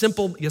 It's a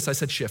simple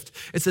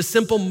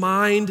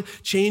mind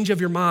change of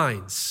your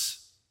minds.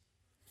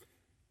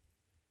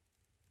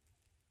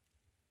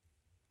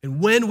 And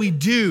when we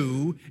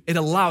do,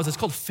 it's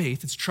called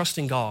faith, it's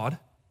trusting God,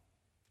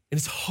 and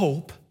it's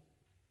hope.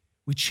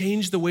 We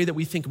change the way that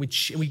we think,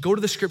 and we go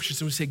to the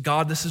scriptures and we say,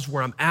 God, this is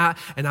where I'm at,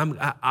 and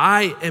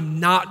I am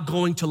not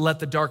going to let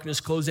the darkness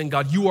close in.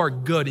 God, you are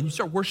good, and you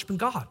start worshiping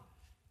God.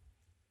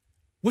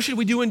 What should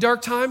we do in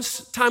dark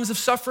times of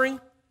suffering?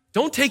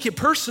 Don't take it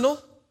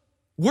personal.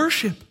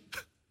 Worship.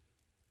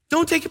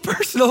 Don't take it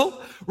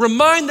personal.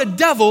 Remind the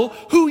devil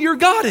who your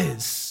God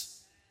is.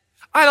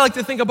 I like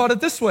to think about it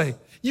this way.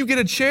 You get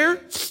a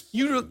chair,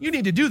 you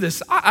need to do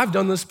this. I've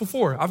done this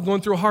before. I've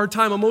gone through a hard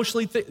time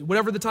emotionally,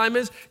 whatever the time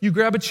is. You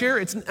grab a chair,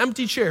 it's an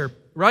empty chair,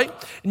 right?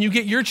 And you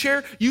get your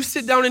chair, you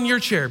sit down in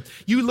your chair.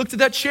 You look at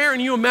that chair and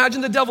you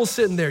imagine the devil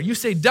sitting there. You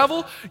say,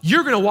 devil,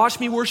 you're gonna watch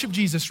me worship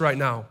Jesus right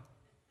now.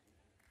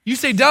 You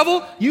say,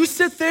 devil, you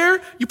sit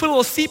there, you put a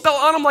little seatbelt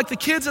on them like the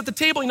kids at the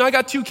table. You know, I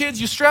got 2 kids,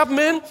 you strap them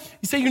in.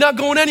 You say, you're not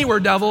going anywhere,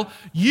 devil.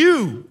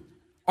 You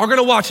are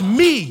gonna watch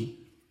me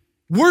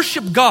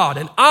worship God,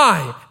 and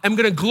I am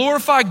gonna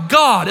glorify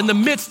God in the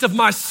midst of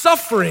my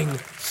suffering.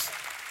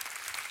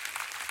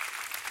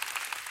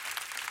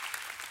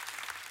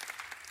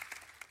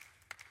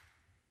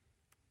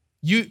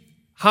 You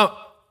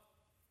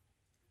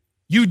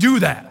do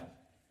that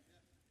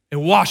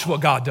and watch what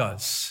God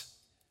does.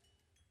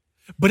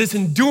 But it's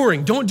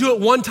enduring. Don't do it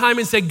one time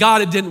and say,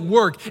 God, it didn't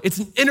work. It's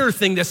an inner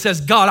thing that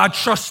says, God, I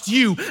trust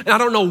you and I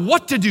don't know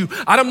what to do.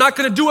 I'm not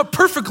gonna do it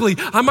perfectly.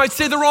 I might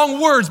say the wrong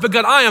words, but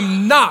God, I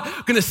am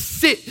not gonna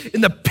sit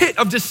in the pit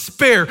of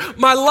despair.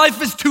 My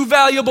life is too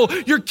valuable.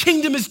 Your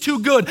kingdom is too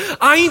good.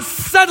 I ain't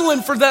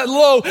settling for that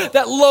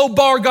low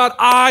bar, God.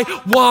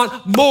 I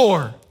want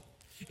more.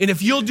 And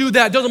if you'll do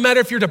that, doesn't matter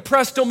if you're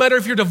depressed, don't matter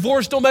if you're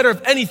divorced, don't matter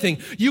if anything,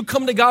 you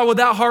come to God with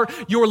that heart,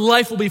 your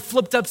life will be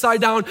flipped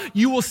upside down.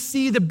 You will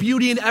see the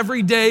beauty in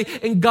every day,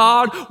 and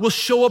God will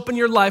show up in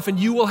your life, and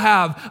you will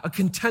have a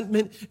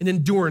contentment and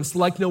endurance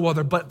like no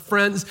other. But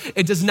friends,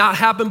 it does not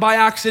happen by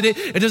accident.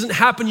 It doesn't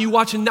happen you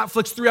watching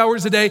Netflix 3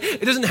 hours a day.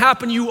 It doesn't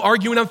happen you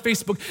arguing on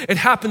Facebook. It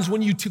happens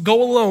when you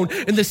go alone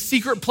in the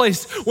secret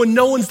place when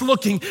no one's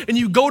looking, and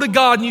you go to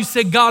God and you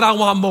say, God, I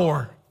want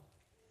more.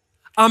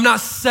 I'm not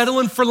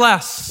settling for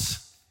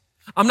less.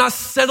 I'm not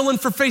settling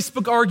for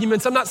Facebook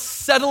arguments. I'm not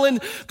settling,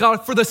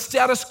 God, for the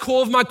status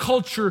quo of my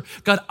culture.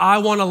 God, I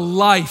want a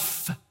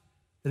life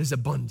that is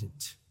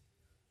abundant,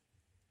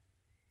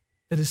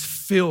 that is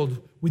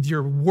filled with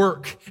your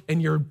work and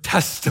your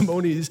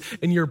testimonies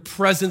and your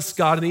presence,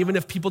 God. And even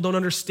if people don't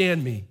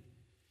understand me,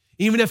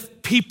 even if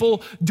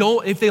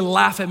if they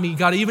laugh at me,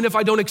 God, even if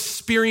I don't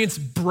experience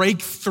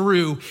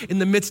breakthrough in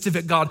the midst of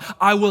it, God,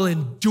 I will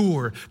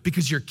endure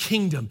because your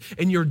kingdom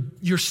and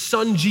your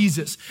son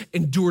Jesus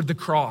endured the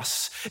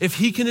cross. If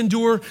he can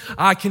endure,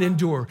 I can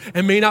endure.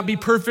 It may not be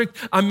perfect.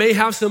 I may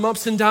have some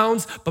ups and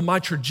downs, but my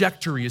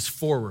trajectory is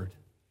forward.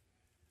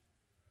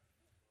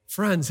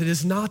 Friends, it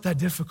is not that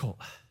difficult.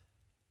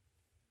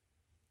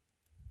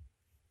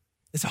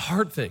 It's a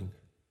hard thing.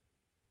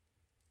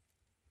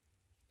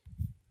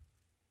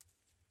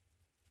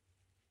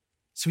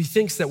 So he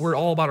thinks that we're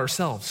all about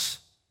ourselves.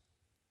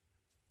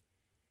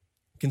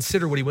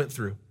 Consider what he went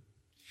through.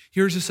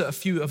 Here's just a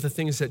few of the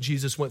things that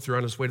Jesus went through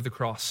on his way to the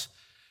cross.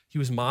 He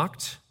was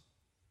mocked,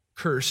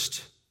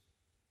 cursed,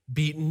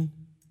 beaten,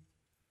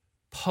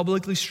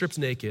 publicly stripped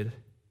naked,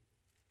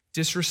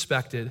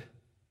 disrespected,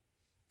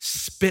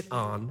 spit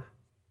on.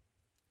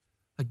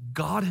 Like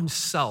God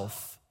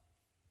himself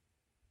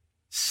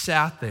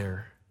sat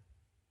there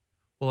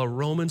while a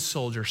Roman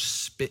soldier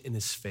spit in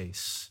his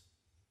face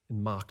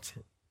and mocked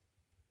him.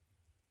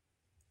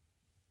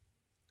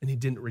 And he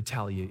didn't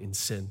retaliate in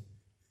sin.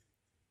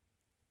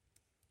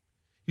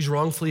 He's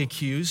wrongfully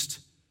accused.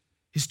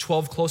 His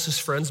 12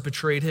 closest friends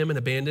betrayed him and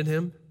abandoned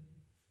him.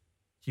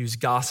 He was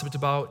gossiped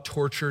about,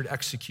 tortured,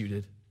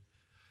 executed.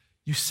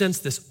 You sense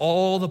this,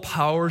 all the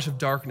powers of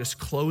darkness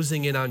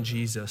closing in on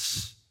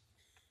Jesus.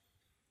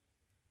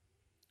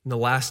 In the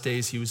last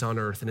days he was on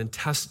earth and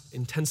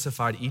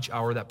intensified each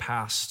hour that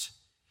passed.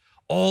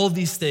 All of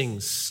these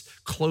things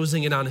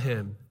closing in on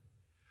him.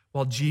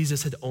 While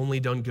Jesus had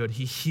only done good,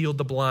 he healed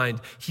the blind,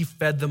 he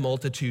fed the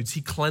multitudes, he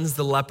cleansed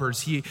the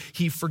lepers,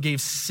 he forgave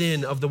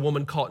sin of the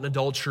woman caught in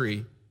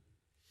adultery.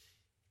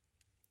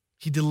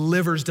 He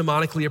delivers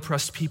demonically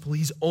oppressed people.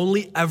 He's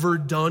only ever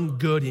done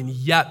good, and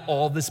yet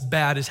all this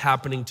bad is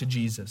happening to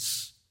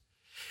Jesus.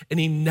 And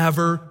he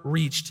never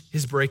reached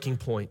his breaking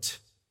point.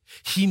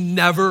 He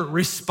never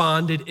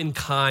responded in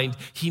kind.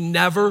 He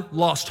never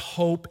lost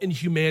hope in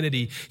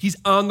humanity. He's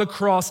on the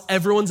cross.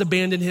 Everyone's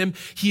abandoned him.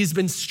 He has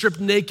been stripped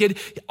naked,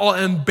 all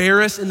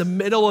embarrassed in the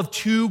middle of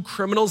 2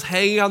 criminals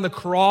hanging on the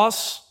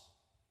cross.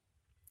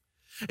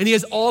 And he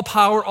has all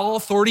power, all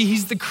authority.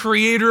 He's the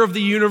creator of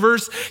the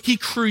universe. He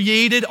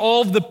created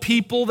all of the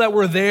people that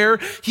were there.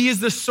 He is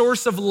the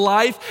source of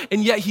life,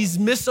 and yet he's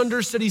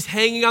misunderstood. He's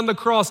hanging on the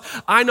cross.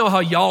 I know how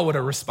y'all would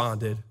have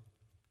responded.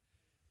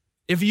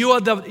 If you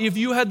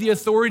had the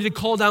authority to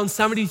call down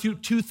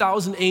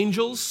 72,000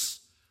 angels,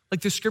 like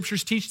the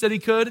scriptures teach that he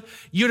could,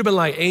 you'd have been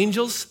like,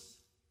 angels,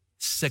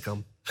 sick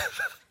them.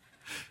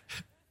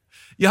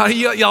 Y'all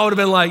would have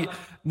been like,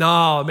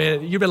 no,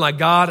 man, you've been like,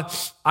 God,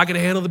 I can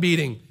handle the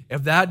beating.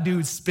 If that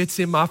dude spits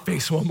in my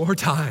face one more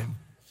time,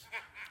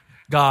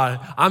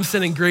 God, I'm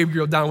sending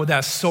Gabriel down with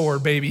that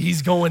sword, baby.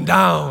 He's going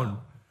down.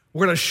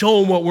 We're going to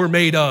show him what we're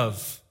made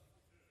of.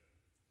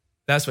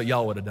 That's what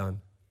y'all would have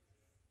done.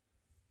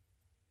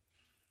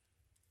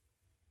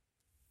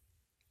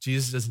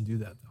 Jesus doesn't do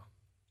that, though.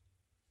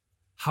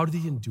 How did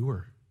he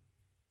endure?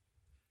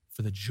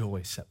 For the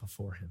joy set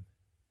before him.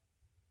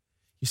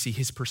 You see,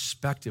 his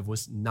perspective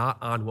was not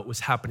on what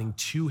was happening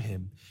to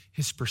him.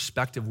 His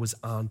perspective was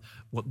on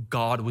what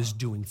God was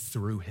doing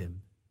through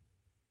him.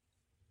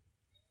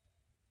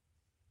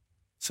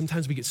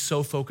 Sometimes we get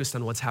so focused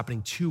on what's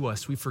happening to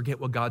us, we forget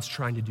what God's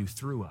trying to do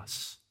through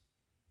us.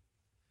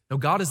 Now,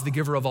 God is the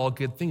giver of all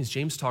good things.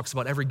 James talks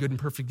about every good and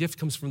perfect gift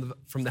comes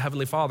from the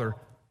Heavenly Father.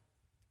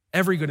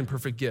 Every good and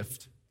perfect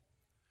gift.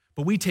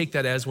 But we take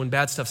that as when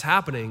bad stuff's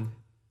happening,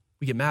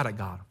 we get mad at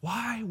God.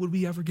 Why would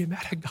we ever get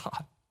mad at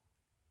God?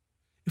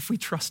 If we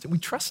trust him, we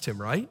trust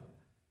him, right?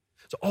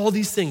 So all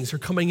these things are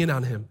coming in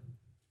on him.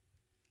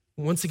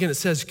 And once again, it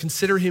says,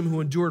 consider him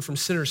who endured from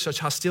sinners such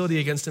hostility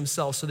against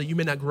himself so that you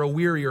may not grow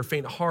weary or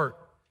faint heart.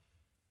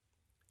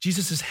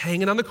 Jesus is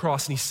hanging on the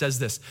cross and he says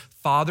this,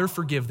 Father,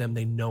 forgive them.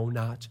 They know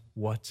not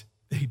what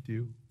they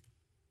do.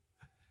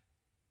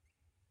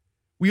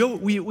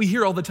 We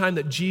hear all the time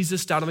that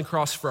Jesus died on the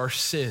cross for our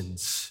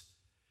sins,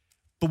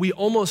 but we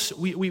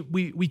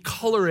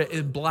color it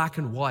in black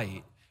and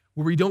white,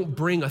 where we don't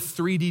bring a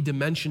 3D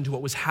dimension to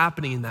what was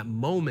happening in that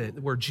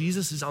moment where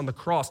Jesus is on the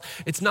cross.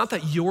 It's not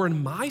that your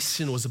and my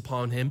sin was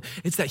upon him.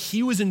 It's that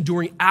he was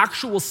enduring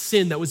actual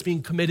sin that was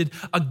being committed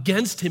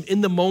against him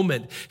in the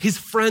moment. His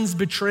friends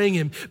betraying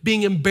him,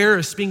 being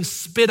embarrassed, being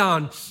spit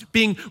on,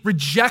 being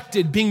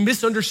rejected, being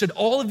misunderstood.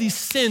 All of these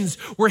sins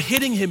were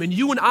hitting him, and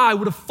you and I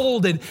would have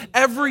folded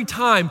every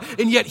time,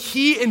 and yet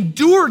he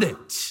endured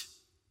it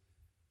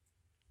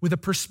with a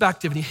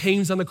perspective, and he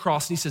hangs on the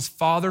cross and he says,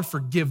 Father,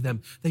 forgive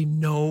them. They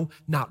know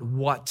not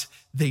what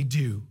they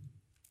do.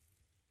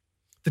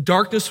 The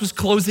darkness was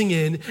closing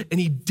in and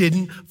he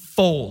didn't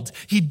fold.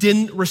 He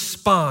didn't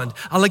respond.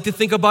 I like to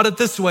think about it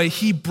this way.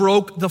 He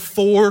broke the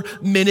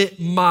 4-minute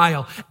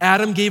mile.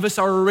 Adam gave us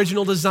our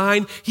original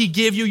design. He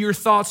gave you your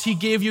thoughts. He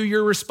gave you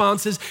your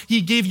responses.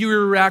 He gave you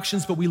your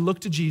reactions, but we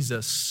look to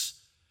Jesus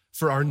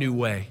for our new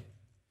way.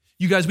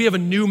 You guys, we have a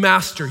new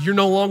master. You're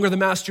no longer the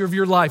master of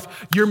your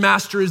life. Your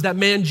master is that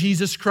man,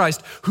 Jesus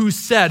Christ, who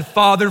said,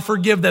 Father,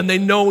 forgive them. They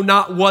know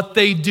not what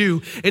they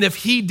do. And if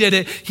he did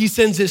it, he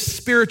sends his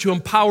spirit to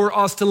empower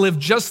us to live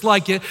just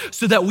like it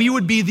so that we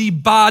would be the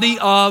body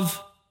of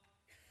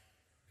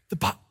the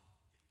body.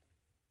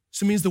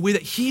 So it means the way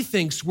that he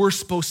thinks we're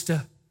supposed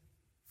to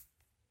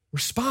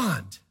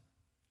respond.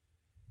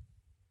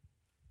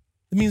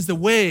 It means the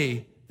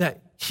way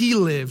that he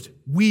lived,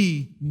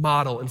 we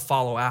model and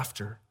follow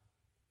after.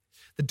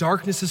 The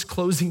darkness is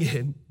closing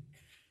in.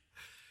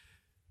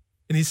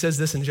 And he says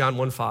this in John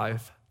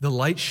 1:5, the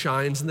light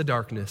shines in the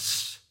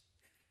darkness,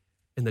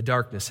 and the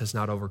darkness has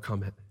not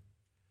overcome it.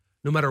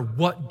 No matter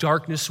what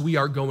darkness we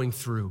are going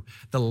through,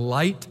 the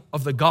light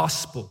of the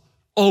gospel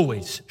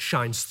always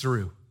shines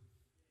through.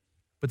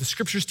 But the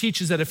scriptures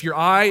teaches that if your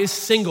eye is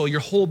single,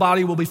 your whole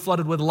body will be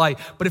flooded with light.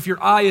 But if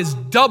your eye is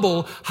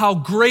double, how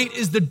great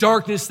is the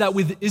darkness that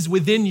is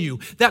within you?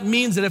 That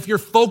means that if your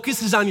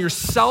focus is on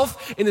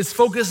yourself and its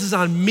focus is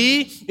on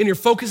me and your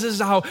focus is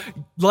how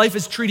life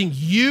is treating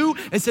you,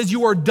 it says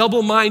you are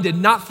double-minded,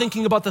 not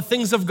thinking about the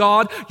things of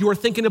God. You are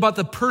thinking about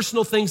the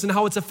personal things and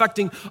how it's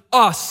affecting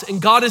us. And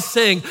God is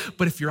saying,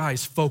 but if your eye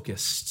is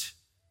focused,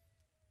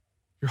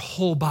 your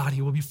whole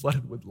body will be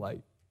flooded with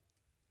light.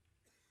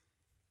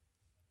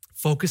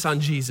 Focus on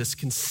Jesus.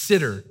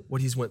 Consider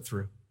what he's went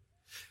through.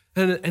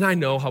 And I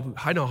know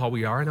how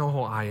we are. I know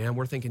how I am.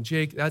 We're thinking,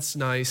 Jake, that's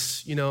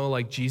nice. You know,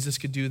 like Jesus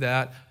could do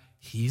that.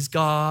 He's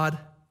God.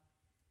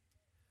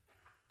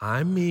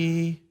 I'm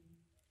me.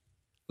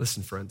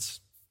 Listen,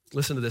 friends.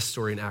 Listen to this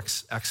story in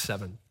Acts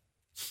 7.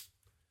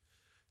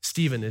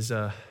 Stephen is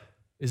a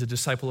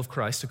disciple of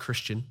Christ, a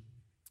Christian,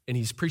 and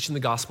he's preaching the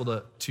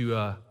gospel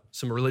to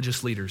some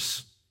religious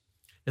leaders.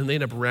 And they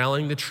end up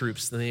rallying the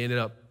troops. Then they ended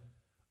up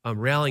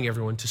rallying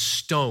everyone to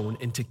stone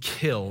and to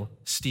kill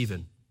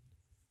Stephen.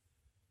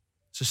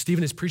 So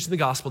Stephen is preaching the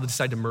gospel. They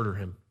decide to murder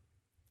him.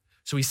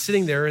 So he's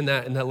sitting there in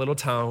that little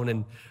town,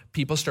 and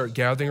people start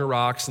gathering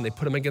rocks, and they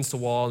put him against the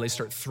wall, and they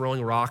start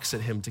throwing rocks at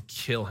him to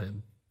kill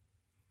him.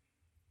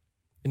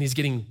 And he's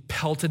getting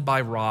pelted by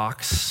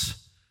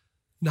rocks,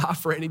 not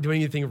for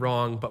doing anything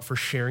wrong, but for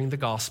sharing the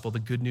gospel, the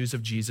good news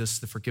of Jesus,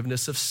 the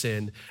forgiveness of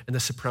sin, and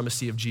the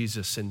supremacy of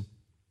Jesus. And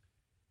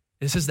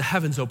it says the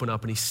heavens open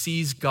up and he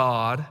sees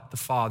God, the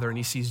Father, and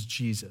he sees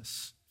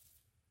Jesus.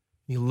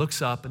 And he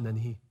looks up and then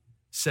he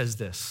says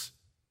this,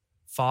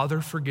 Father,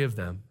 forgive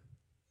them.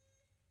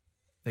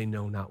 They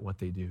know not what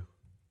they do.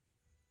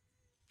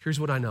 Here's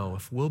what I know.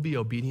 If we'll be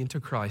obedient to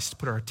Christ,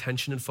 put our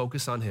attention and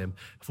focus on him,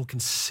 if we'll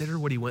consider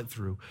what he went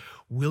through,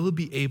 we'll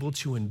be able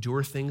to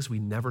endure things we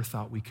never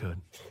thought we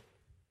could.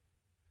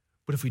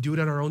 But if we do it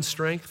on our own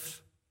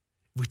strength,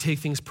 if we take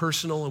things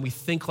personal and we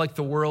think like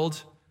the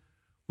world,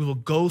 we will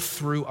go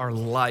through our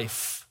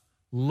life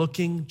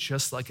looking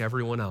just like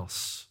everyone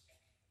else,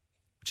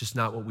 which is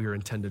not what we were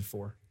intended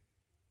for.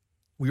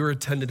 We were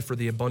intended for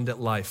the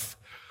abundant life.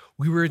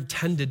 We were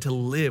intended to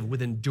live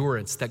with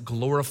endurance that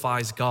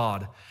glorifies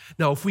God.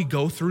 Now, if we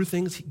go through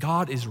things,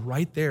 God is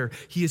right there.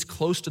 He is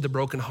close to the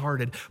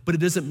brokenhearted, but it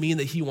doesn't mean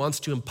that he wants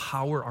to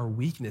empower our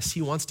weakness.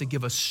 He wants to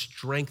give us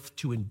strength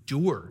to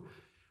endure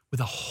with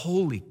a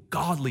holy,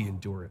 godly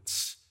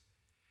endurance.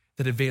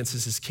 that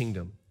advances his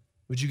kingdom.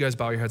 Would you guys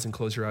bow your heads and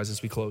close your eyes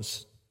as we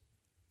close?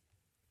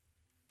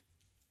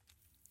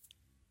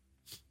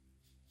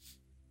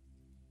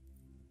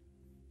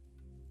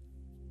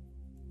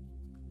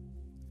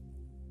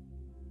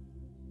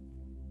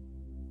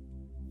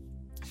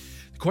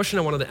 The question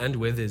I wanted to end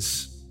with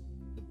is,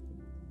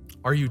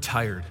 are you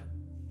tired?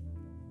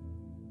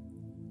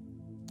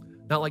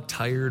 Not like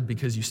tired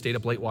because you stayed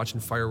up late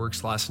watching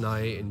fireworks last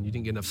night and you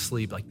didn't get enough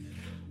sleep. Like,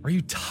 are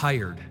you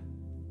tired?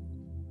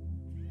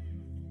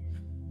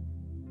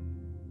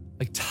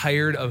 Like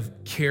tired of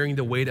carrying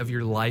the weight of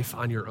your life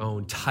on your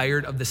own,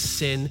 tired of the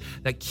sin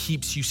that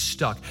keeps you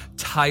stuck,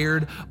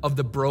 tired of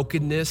the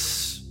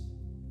brokenness.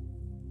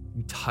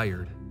 You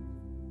tired?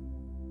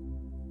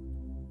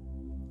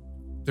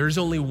 There's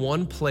only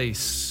one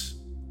place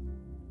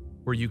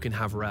where you can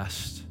have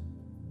rest.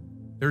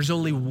 There's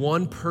only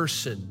one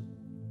person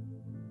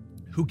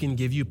who can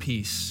give you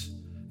peace.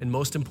 And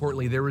most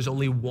importantly, there is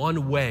only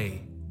one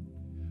way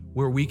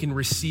where we can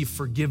receive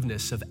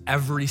forgiveness of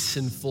every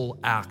sinful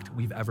act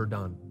we've ever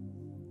done.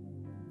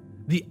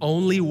 The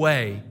only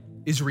way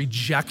is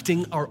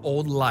rejecting our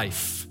old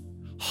life,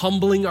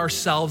 humbling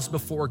ourselves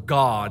before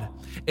God,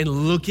 and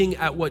looking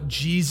at what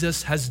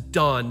Jesus has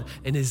done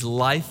in his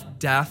life,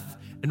 death,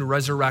 and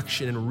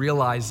resurrection, and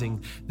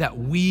realizing that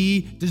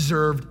we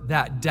deserved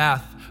that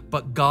death,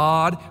 but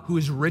God, who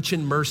is rich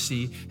in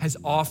mercy, has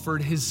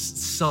offered his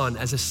son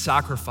as a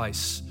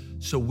sacrifice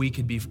so we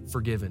could be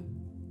forgiven.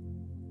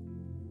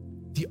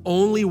 The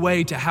only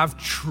way to have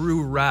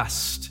true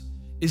rest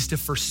is to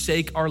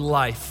forsake our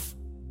life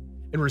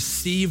and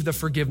receive the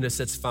forgiveness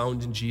that's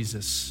found in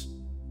Jesus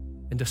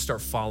and to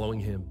start following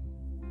him.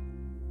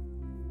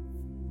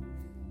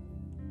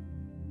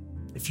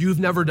 If you've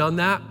never done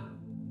that,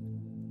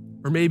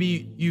 or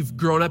maybe you've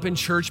grown up in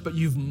church, but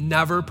you've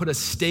never put a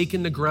stake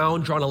in the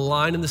ground, drawn a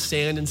line in the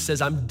sand and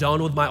says, I'm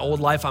done with my old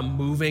life, I'm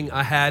moving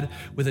ahead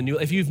with a new.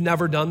 If you've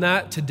never done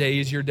that, today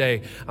is your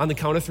day. On the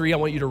count of 3, I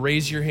want you to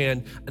raise your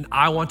hand and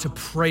I want to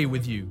pray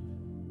with you.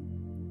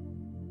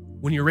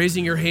 When you're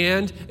raising your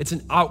hand, it's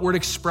an outward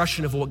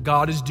expression of what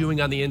God is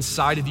doing on the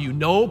inside of you.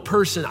 No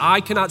person,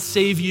 I cannot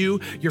save you,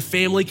 your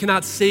family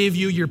cannot save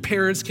you, your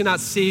parents cannot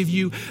save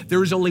you.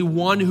 There is only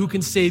one who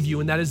can save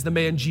you, and that is the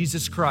man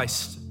Jesus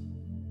Christ.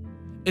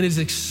 And is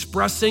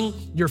expressing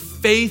your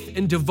faith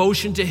and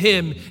devotion to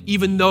him,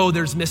 even though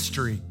there's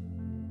mystery.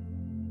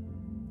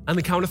 On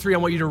the count of 3, I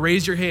want you to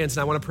raise your hands,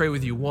 and I want to pray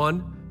with you.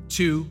 1,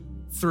 2,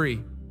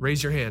 3.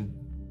 Raise your hand.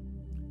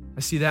 I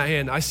see that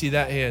hand. I see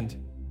that hand.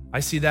 I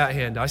see that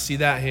hand. I see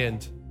that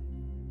hand.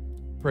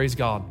 Praise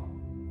God.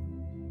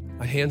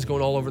 My hand's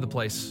going all over the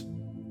place.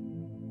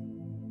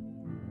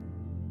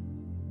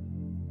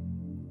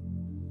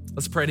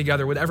 Let's pray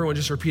together. Would everyone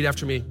just repeat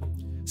after me?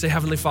 Say,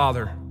 Heavenly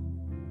Father,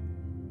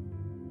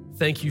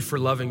 thank you for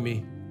loving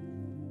me,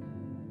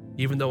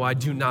 even though I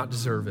do not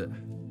deserve it.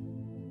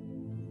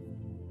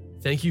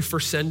 Thank you for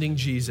sending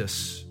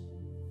Jesus,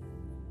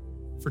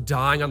 for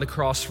dying on the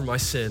cross for my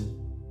sin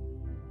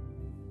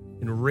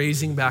and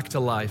raising back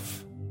to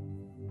life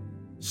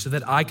so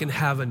that I can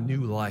have a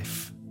new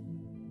life.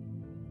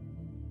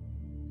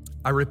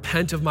 I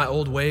repent of my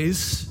old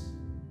ways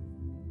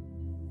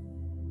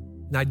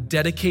and I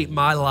dedicate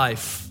my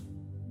life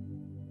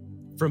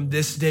from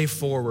this day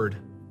forward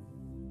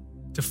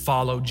to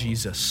follow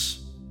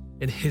Jesus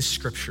and his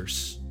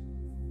scriptures.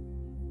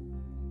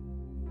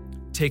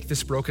 Take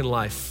this broken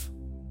life.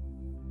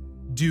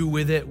 Do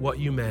with it what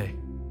you may.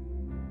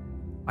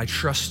 I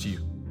trust you.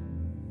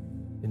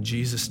 In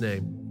Jesus'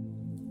 name,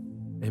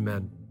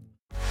 amen.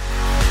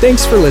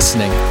 Thanks for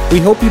listening. We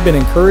hope you've been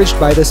encouraged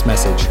by this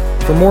message.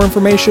 For more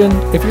information,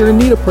 if you're in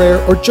need of prayer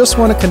or just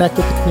want to connect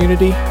with the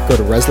community, go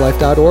to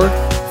reslife.org,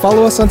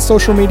 follow us on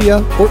social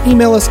media, or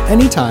email us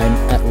anytime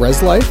at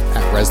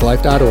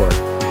reslife@reslife.org.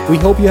 We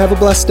hope you have a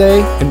blessed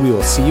day, and we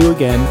will see you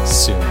again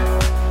soon.